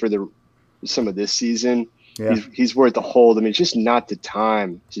A-Rob for some of this season, he's worth the hold. I mean, it's just not the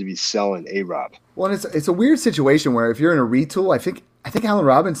time to be selling A-Rob. Well, it's a weird situation where if you're in a retool, I think Allen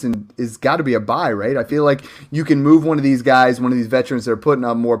Robinson is got to be a buy, right? I feel like you can move one of these guys, one of these veterans that are putting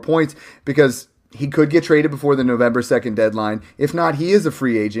up more points because he could get traded before the November 2nd deadline. If not, he is a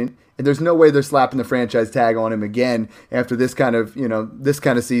free agent, and there's no way they're slapping the franchise tag on him again after this kind of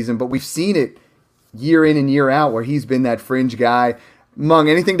season. But we've seen it year in and year out where he's been that fringe guy. Mung,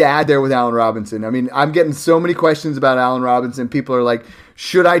 anything to add there with Allen Robinson? I mean, I'm getting so many questions about Allen Robinson. People are like,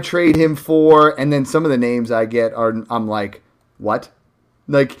 should I trade him for? And then some of the names I get I'm like, what?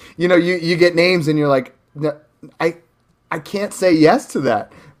 Like, you know, you get names and you're like, no, I can't say yes to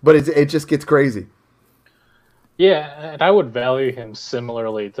that. But it just gets crazy. Yeah, and I would value him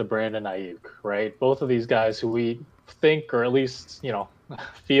similarly to Brandon Ayuk, right? Both of these guys who we think, or at least, you know,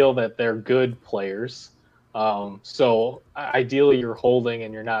 feel that they're good players. So ideally you're holding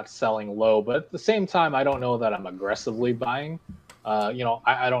and you're not selling low, but at the same time, I don't know that I'm aggressively buying.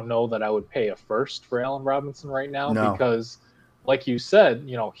 I don't know that I would pay a first for Allen Robinson right now No. because, like you said,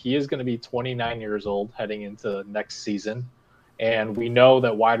 he is going to be 29 years old heading into next season. And we know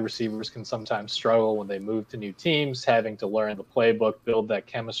that wide receivers can sometimes struggle when they move to new teams, having to learn the playbook, build that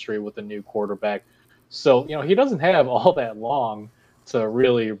chemistry with a new quarterback. So, he doesn't have all that long to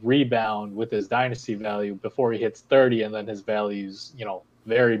really rebound with his dynasty value before he hits 30, and then his value's,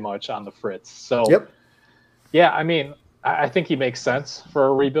 very much on the fritz. So, Yep. Yeah, I mean, I think he makes sense for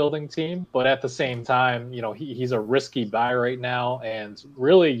a rebuilding team, but at the same time, he's a risky buy right now, and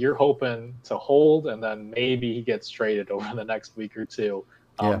really you're hoping to hold, and then maybe he gets traded over the next week or two.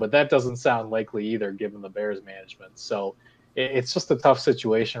 But that doesn't sound likely either, given the Bears management. So it's just a tough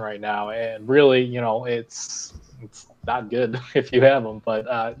situation right now, and really, it's not good if you have him, but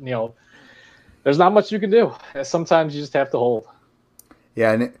there's not much you can do. Sometimes you just have to hold.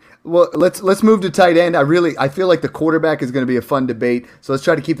 Yeah, and let's move to tight end. I feel like the quarterback is going to be a fun debate. So let's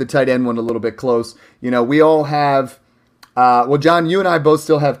try to keep the tight end one a little bit close. We all have John, you and I both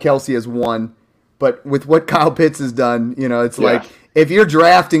still have Kelce as one, but with what Kyle Pitts has done, it's like if you're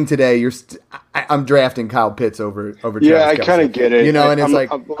drafting today, I'm drafting Kyle Pitts over Travis Yeah, I Kelce. kind of get it. And it's I'm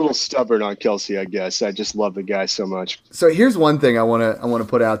like I'm a little stubborn on Kelce, I guess. I just love the guy so much. So here's one thing I want to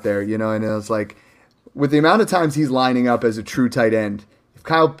put out there, and it's like with the amount of times he's lining up as a true tight end, if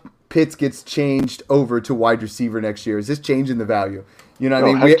Kyle Pitts gets changed over to wide receiver next year, is this changing the value? You know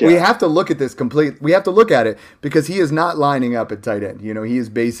what I mean? We have to look at this we have to look at it because he is not lining up at tight end. He is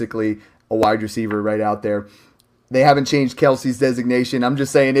basically a wide receiver right out there. They haven't changed Kelce's designation. I'm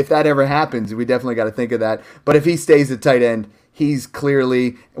just saying if that ever happens, we definitely got to think of that. But if he stays at tight end, he's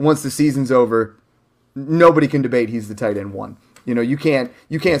clearly, once the season's over, nobody can debate he's the tight end one. You can't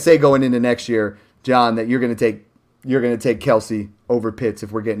say going into next year, John, that you're going to take Kelce over Pitts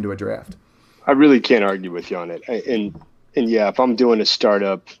if we're getting to a draft. I really can't argue with you on it. And yeah, if I'm doing a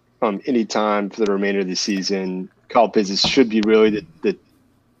startup anytime for the remainder of the season, Kyle Pitts should be really the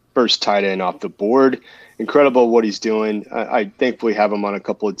first tight end off the board. Incredible what he's doing. I thankfully have him on a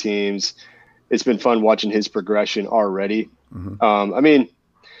couple of teams. It's been fun watching his progression already. Mm-hmm.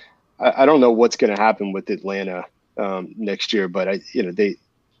 I don't know what's going to happen with Atlanta next year, but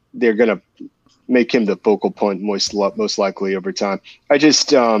they're going to make him the focal point most likely over time. I just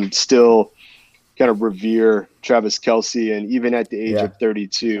still kind of revere Travis Kelce, and even at the age of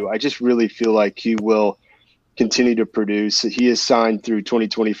 32, I just really feel like he will continue to produce. He is signed through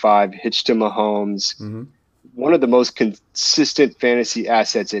 2025, hitched to Mahomes, one of the most consistent fantasy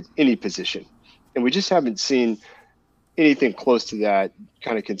assets at any position. And we just haven't seen anything close to that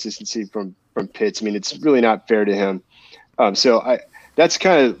kind of consistency from Pitts. I mean, it's really not fair to him. That's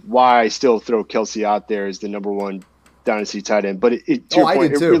kind of why I still throw Kelce out there as the number one dynasty tight end. But to your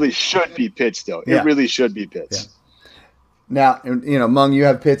point, it really should be Pitts, though. Yeah. It really should be Pitts. Yeah. Now, Mung, you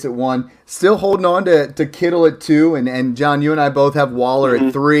have Pitts at 1. Still holding on to Kittle at 2. And John, you and I both have Waller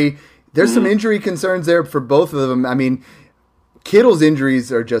at 3. There's some injury concerns there for both of them. I mean, Kittle's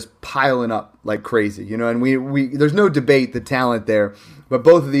injuries are just piling up like crazy, and we there's no debate the talent there. But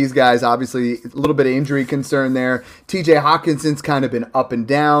both of these guys, obviously, a little bit of injury concern there. TJ Hawkinson's kind of been up and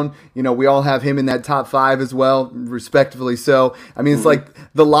down. We all have him in that top 5 as well, respectively so. I mean, it's like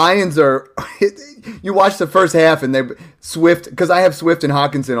the Lions are – you watch the first half and they're Swift – because I have Swift and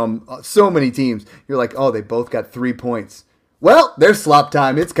Hawkinson on so many teams. You're like, oh, they both got 3 points. Well, there's slop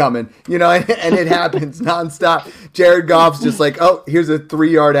time. It's coming, and it happens nonstop. Jared Goff's just like, oh, here's a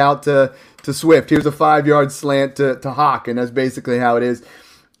 3-yard out to Swift. Here's a 5-yard slant to Hawk, and that's basically how it is.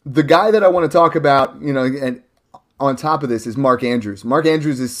 The guy that I want to talk about, and on top of this is Mark Andrews. Mark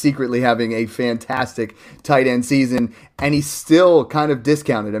Andrews is secretly having a fantastic tight end season, and he's still kind of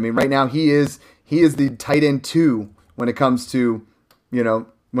discounted. I mean, right now he is the tight end 2 when it comes to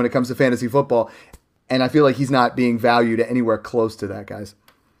fantasy football. And I feel like he's not being valued anywhere close to that, guys.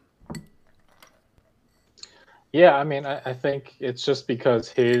 Yeah, I mean, I think it's just because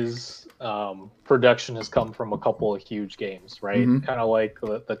his production has come from a couple of huge games, right? Kind of like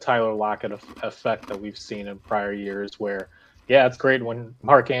the Tyler Lockett effect that we've seen in prior years where, yeah, it's great when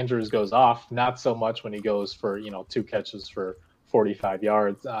Mark Andrews goes off, not so much when he goes for, 2 catches for 45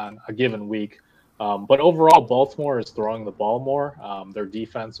 yards on a given week. But overall, Baltimore is throwing the ball more. Their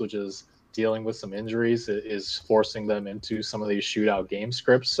defense, which is dealing with some injuries, is forcing them into some of these shootout game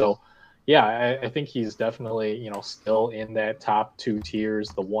scripts. So, yeah, I think he's definitely, still in that top 2 tiers,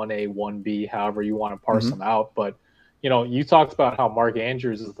 the 1A, 1B, however you want to parse them out. But, you talked about how Mark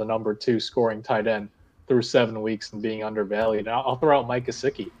Andrews is the number 2 scoring tight end through 7 weeks and being undervalued. And I'll throw out Mike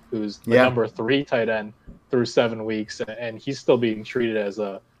Gesicki, who's the number 3 tight end through 7 weeks, and he's still being treated as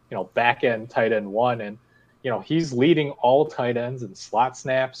a back end tight end one, and he's leading all tight ends in slot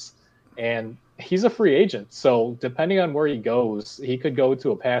snaps, and he's a free agent. So depending on where he goes, he could go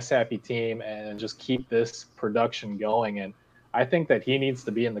to a pass happy team and just keep this production going. And I think that he needs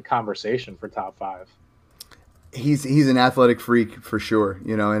to be in the conversation for top 5. He's an athletic freak for sure,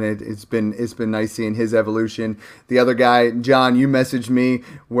 and it's been nice seeing his evolution. The other guy, John, you messaged me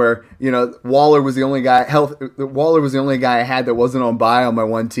where Waller was the only guy I had that wasn't on bye on my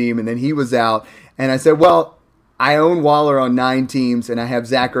one team, and then he was out, and I said, well, I own Waller on 9 teams, and I have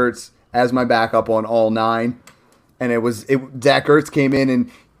Zach Ertz as my backup on all 9, and Zach Ertz came in, and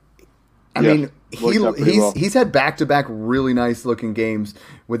I mean, he's had back-to-back really nice looking games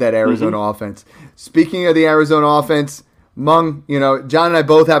with that Arizona offense. Speaking of the Arizona offense, Mung, John and I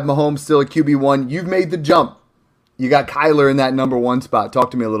both have Mahomes still at QB1. You've made the jump. You got Kyler in that number 1 spot.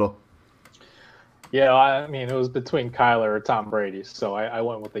 Talk to me a little. Yeah, I mean, it was between Kyler or Tom Brady, so I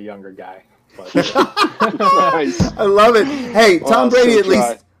went with the younger guy. But, Nice. I love it. Hey, Tom Brady at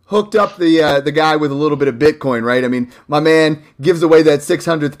least hooked up the guy with a little bit of Bitcoin, right? I mean, my man gives away that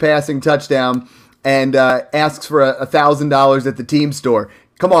 600th passing touchdown and asks for $1,000 at the team store.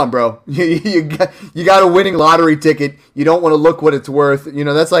 Come on, bro. You got a winning lottery ticket. You don't want to look what it's worth.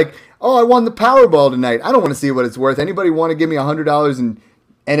 That's like, oh, I won the Powerball tonight. I don't want to see what it's worth. Anybody want to give me $100 in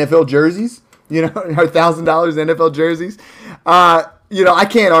NFL jerseys? Or $1,000 NFL jerseys? I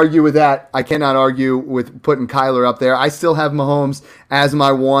can't argue with that. I cannot argue with putting Kyler up there. I still have Mahomes as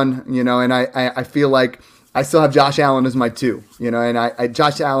my 1, and I feel like I still have Josh Allen as my 2, and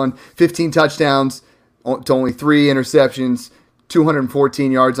Josh Allen, 15 touchdowns to only 3 interceptions,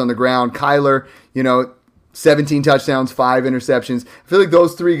 214 yards on the ground. Kyler, 17 touchdowns, 5 interceptions. I feel like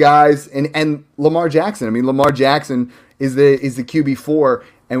those 3 guys, and Lamar Jackson. I mean, Lamar Jackson is the QB4,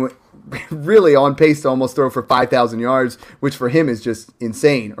 and really on pace to almost throw for 5,000 yards, which for him is just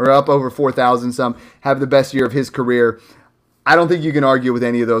insane, or up over 4,000 some, have the best year of his career. I don't think you can argue with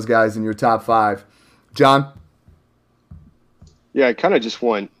any of those guys in your top 5. John? Yeah, I kind of just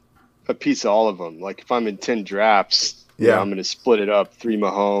want a piece of all of them. Like if I'm in 10 drafts, I'm going to split it up: 3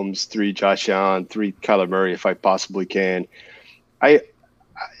 Mahomes, 3 Josh Allen, 3 Kyler Murray if I possibly can.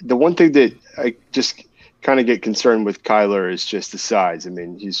 The one thing that I just kind of get concerned with Kyler is just the size. I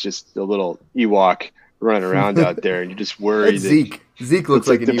mean, he's just a little Ewok running around out there, and you're just worried. That's Zeke. Zeke looks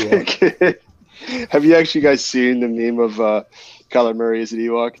like an Ewok. Have you actually guys seen the meme of Kyler Murray as an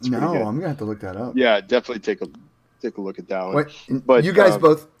Ewok? It's no, I'm gonna have to look that up. Yeah, definitely take a look at that one. Wait, but you guys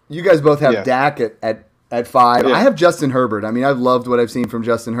both have Dak at 5. Yeah. I have Justin Herbert. I mean, I've loved what I've seen from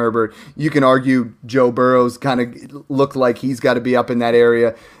Justin Herbert. You can argue Joe Burrow's kind of looked like he's got to be up in that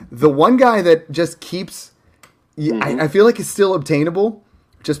area. The one guy that just keeps, I feel like is still obtainable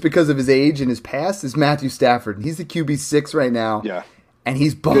just because of his age and his past is Matthew Stafford. He's the QB6 right now. Yeah. And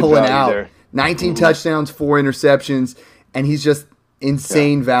he's balling out. There. 19 touchdowns, 4 interceptions, and he's just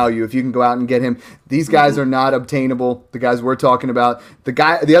insane value if you can go out and get him. These guys are not obtainable, the guys we're talking about.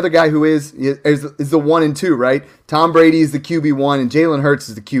 The other guy who is the 1 and 2, right? Tom Brady is the QB1 and Jalen Hurts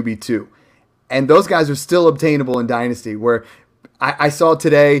is the QB2. And those guys are still obtainable in Dynasty, where I saw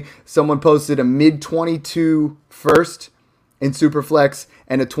today someone posted a mid-22 first in Superflex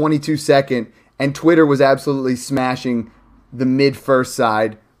and a 22 second, and Twitter was absolutely smashing the mid-first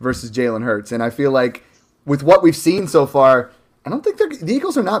side versus Jalen Hurts. And I feel like with what we've seen so far, I don't think the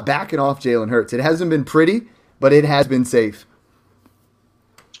Eagles are not backing off Jalen Hurts. It hasn't been pretty, but it has been safe.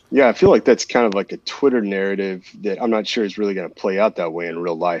 Yeah, I feel like that's kind of like a Twitter narrative that I'm not sure is really going to play out that way in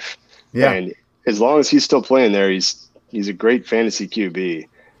real life. Yeah. And as long as he's still playing there, he's a great fantasy QB.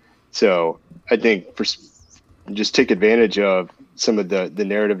 So I think just take advantage of some of the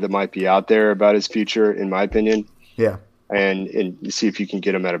narrative that might be out there about his future, in my opinion. Yeah. And see if you can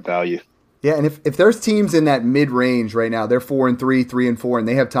get him at a value. Yeah, and if there's teams in that mid-range right now, they're 4-3, 3-4, and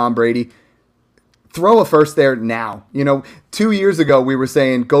they have Tom Brady, throw a first there now. 2 years ago we were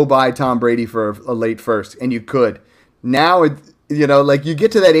saying go buy Tom Brady for a late first, and you could. Now, like you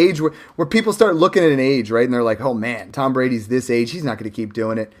get to that age where people start looking at an age, right? And they're like, oh man, Tom Brady's this age, he's not going to keep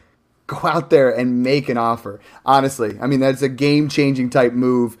doing it. Go out there and make an offer. Honestly, I mean, that's a game-changing type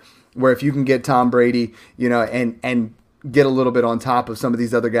move where if you can get Tom Brady, and get a little bit on top of some of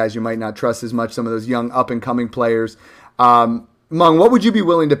these other guys you might not trust as much, some of those young up-and-coming players. Mung, what would you be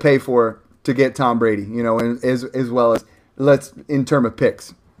willing to pay to get Tom Brady, as well as in terms of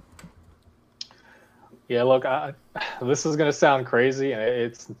picks? Yeah, look, this is going to sound crazy, and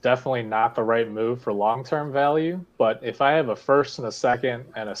it's definitely not the right move for long-term value. But if I have a first and a second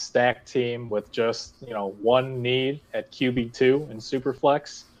and a stacked team with just, one need at QB2 in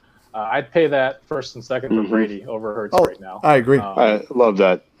Superflex, I'd pay that first and second for Brady over Hurts right now. I agree. I love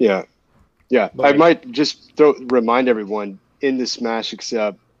that. Yeah. Yeah. I might just remind everyone in the Smash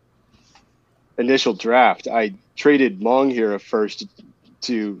Accept initial draft, I traded Mong here first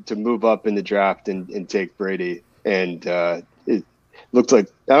to move up in the draft and take Brady. And it looked like,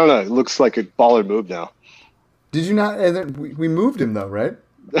 I don't know, it looks like a baller move now. Did you not? And then we moved him though, right?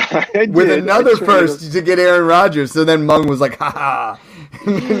 With another first to get Aaron Rodgers. So then Mung was like, ha ha.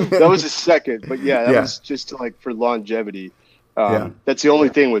 That was a second, but that was just for longevity. That's the only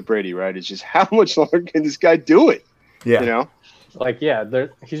thing with Brady, right? It's just how much longer can this guy do it? Yeah. You know?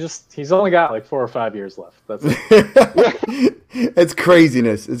 He's only got 4 or 5 years left. That's it. It's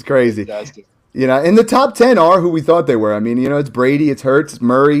craziness. It's crazy. Fantastic. And the top 10 are who we thought they were. I mean, it's Brady, it's Hurts, it's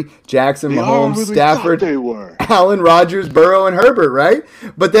Murray, Jackson, Mahomes, Stafford, they were. Allen, Rodgers, Burrow, and Herbert, right?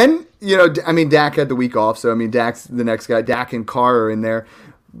 But then, Dak had the week off, so Dak's the next guy. Dak and Carr are in there.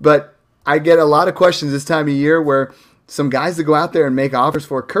 But I get a lot of questions this time of year where some guys that go out there and make offers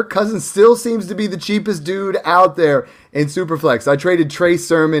for Kirk Cousins still seems to be the cheapest dude out there in Superflex. I traded Trey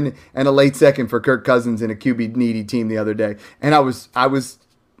Sermon and a late second for Kirk Cousins in a QB needy team the other day, and I was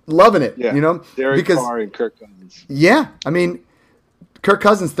loving it, Derek Carr and Kirk Cousins. Yeah, I mean, Kirk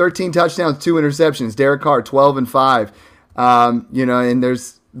Cousins 13 touchdowns, 2 interceptions. Derek Carr 12 and 5. And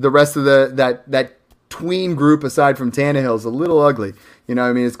there's the rest of that tween group aside from Tannehill is a little ugly.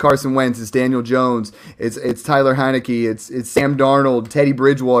 It's Carson Wentz, it's Daniel Jones, it's Tyler Heineke, it's Sam Darnold, Teddy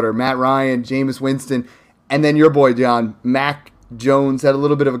Bridgewater, Matt Ryan, Jameis Winston, and then your boy John Mac Jones had a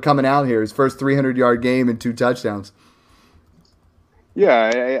little bit of a coming out here. His first 300-yard game and 2 touchdowns.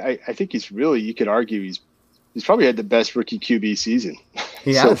 Yeah, I think you could argue he's probably had the best rookie QB season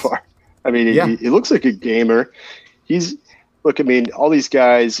so far. I mean, he looks like a gamer. All these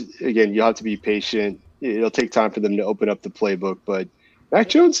guys, again, you'll have to be patient. It'll take time for them to open up the playbook, but Mac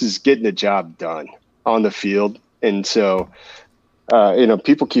Jones is getting the job done on the field. And so,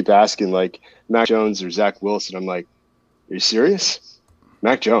 people keep asking Mac Jones or Zach Wilson. I'm like, are you serious?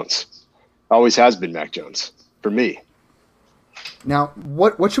 Mac Jones. Always has been Mac Jones for me. Now,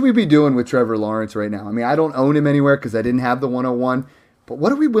 what should we be doing with Trevor Lawrence right now? I mean, I don't own him anywhere because I didn't have the 101. But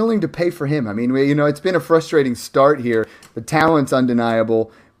what are we willing to pay for him? I mean, it's been a frustrating start here. The talent's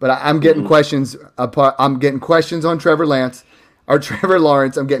undeniable, but I'm getting questions. I'm getting questions on Trevor Lawrence.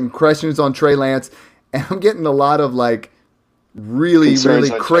 I'm getting questions on Trey Lance, and I'm getting a lot of really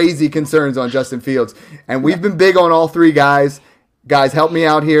crazy concerns on Justin Fields. And we've been big on all 3 guys. Guys, help me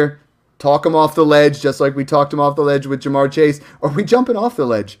out here. Talk him off the ledge, just like we talked him off the ledge with Jamar Chase. Or are we jumping off the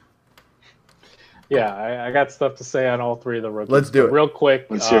ledge? Yeah, I got stuff to say on all 3 of the rookies. Let's do it. Real quick,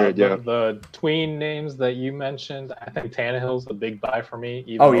 Let's hear it, the tween names that you mentioned, I think Tannehill's a big buy for me,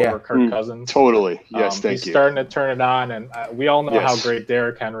 even over Kirk Cousins. Totally. Yes, thank you. He's starting to turn it on, and we all know how great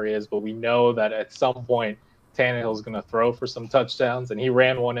Derrick Henry is, but we know that at some point Tannehill's going to throw for some touchdowns, and he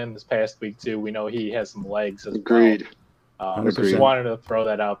ran one in this past week too. We know he has some legs as Agreed. well. So just wanted to throw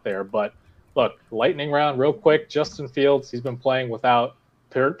that out there. But look, lightning round real quick. Justin Fields, he's been playing without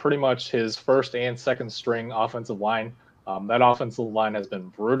pretty much his first and second string offensive line. That offensive line has been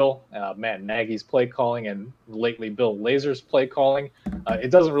brutal. Matt Nagy's play calling and lately Bill Lazor's play calling.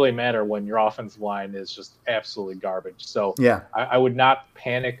 It doesn't really matter when your offensive line is just absolutely garbage. So I would not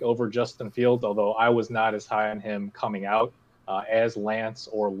panic over Justin Fields, although I was not as high on him coming out as Lance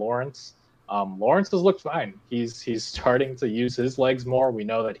or Lawrence. Lawrence has looked fine. He's starting to use his legs more. We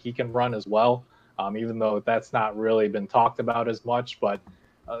know that he can run as well, even though that's not really been talked about as much. But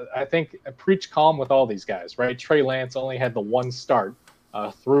I think preach calm with all these guys, right? Trey Lance only had the 1 start,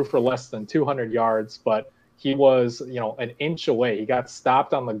 threw for less than 200 yards, but he was, an inch away. He got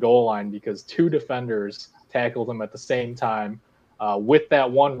stopped on the goal line because 2 defenders tackled him at the same time. With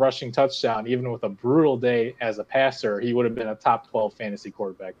that 1 rushing touchdown, even with a brutal day as a passer, he would have been a top 12 fantasy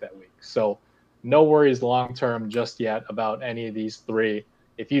quarterback that week. So no worries long-term just yet about any of these 3.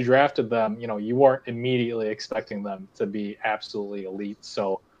 If you drafted them, you weren't immediately expecting them to be absolutely elite.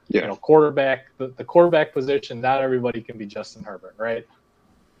 So, quarterback, the quarterback position, not everybody can be Justin Herbert, right?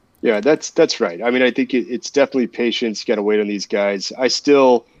 Yeah, that's right. I mean, I think it's definitely patience. You got to wait on these guys. I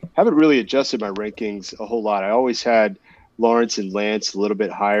still haven't really adjusted my rankings a whole lot. I always had Lawrence and Lance a little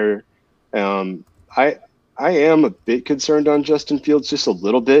bit higher. I am a bit concerned on Justin Fields, just a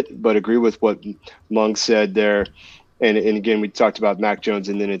little bit, but agree with what Mung said there. And again, we talked about Mac Jones,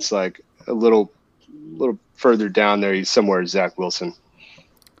 and then it's a little further down there. He's somewhere Zach Wilson.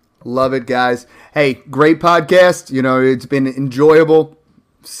 Love it, guys. Hey, great podcast. It's been enjoyable.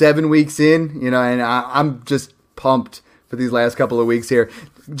 7 weeks in, and I'm just pumped for these last couple of weeks here.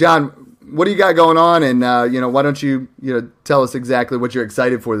 John, what do you got going on? And why don't you tell us exactly what you're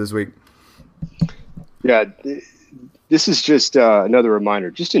excited for this week? Yeah, this is just another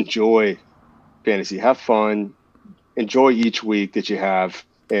reminder. Just enjoy fantasy, have fun, enjoy each week that you have,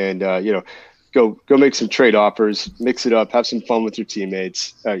 and go make some trade offers, mix it up, have some fun with your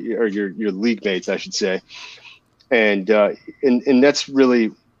teammates or your league mates, I should say, and that's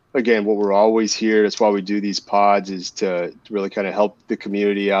really, again, what we're always here. That's why we do these pods, is to really kind of help the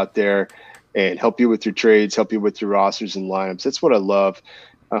community out there and help you with your trades, help you with your rosters and lineups. That's what I love.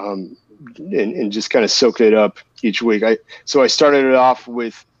 And just kind of soaking it up each week. So I started it off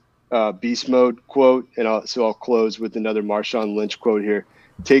with Beast Mode quote, and I'll close with another Marshawn Lynch quote here.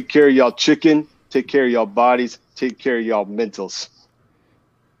 Take care of y'all chicken, take care of y'all bodies, take care of y'all mentals.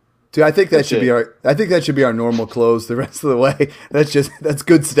 Dude, I think that should be our normal close the rest of the way. That's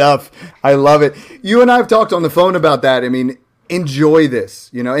good stuff. I love it. You and I have talked on the phone about that. I mean, enjoy this,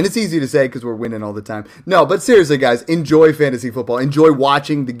 and it's easy to say because we're winning all the time. No, but seriously, guys, enjoy fantasy football. Enjoy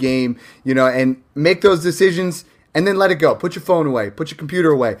watching the game, and make those decisions and then let it go. Put your phone away. Put your computer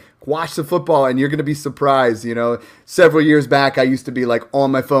away. Watch the football, and you're going to be surprised. Several years back, I used to be like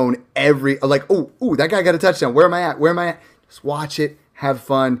on my phone oh, that guy got a touchdown. Where am I at? Just watch it. Have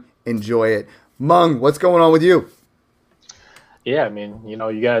fun. Enjoy it. Mung, what's going on with you? Yeah, I mean,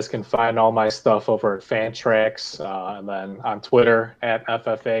 you guys can find all my stuff over at Fantrax, and then on Twitter at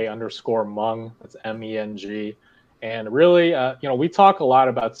FFA_Mung. That's MENG. And really, we talk a lot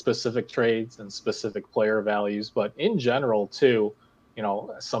about specific trades and specific player values, but in general, too,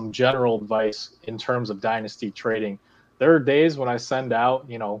 some general advice in terms of dynasty trading. There are days when I send out,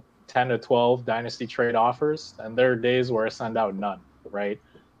 10 to 12 dynasty trade offers, and there are days where I send out none, right?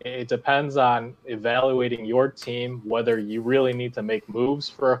 It depends on evaluating your team, whether you really need to make moves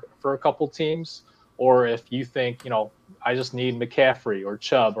for a couple teams, or if you think, I just need McCaffrey or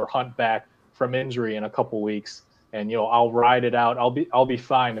Chubb or Hunt back from injury in a couple weeks, and I'll ride it out. I'll be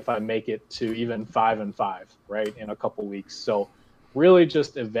fine if I make it to even 5-5, right, in a couple weeks. So really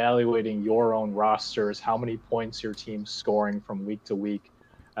just evaluating your own rosters, how many points your team's scoring from week to week,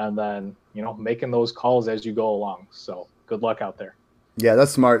 and then making those calls as you go along. So good luck out there. Yeah,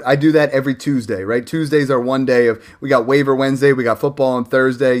 that's smart. I do that every Tuesday, right? Tuesdays are one day of, we got waiver Wednesday, we got football on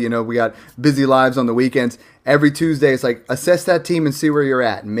Thursday, we got busy lives on the weekends. Every Tuesday, it's like, assess that team and see where you're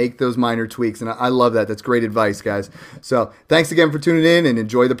at and make those minor tweaks. And I love that. That's great advice, guys. So thanks again for tuning in and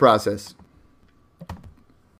enjoy the process.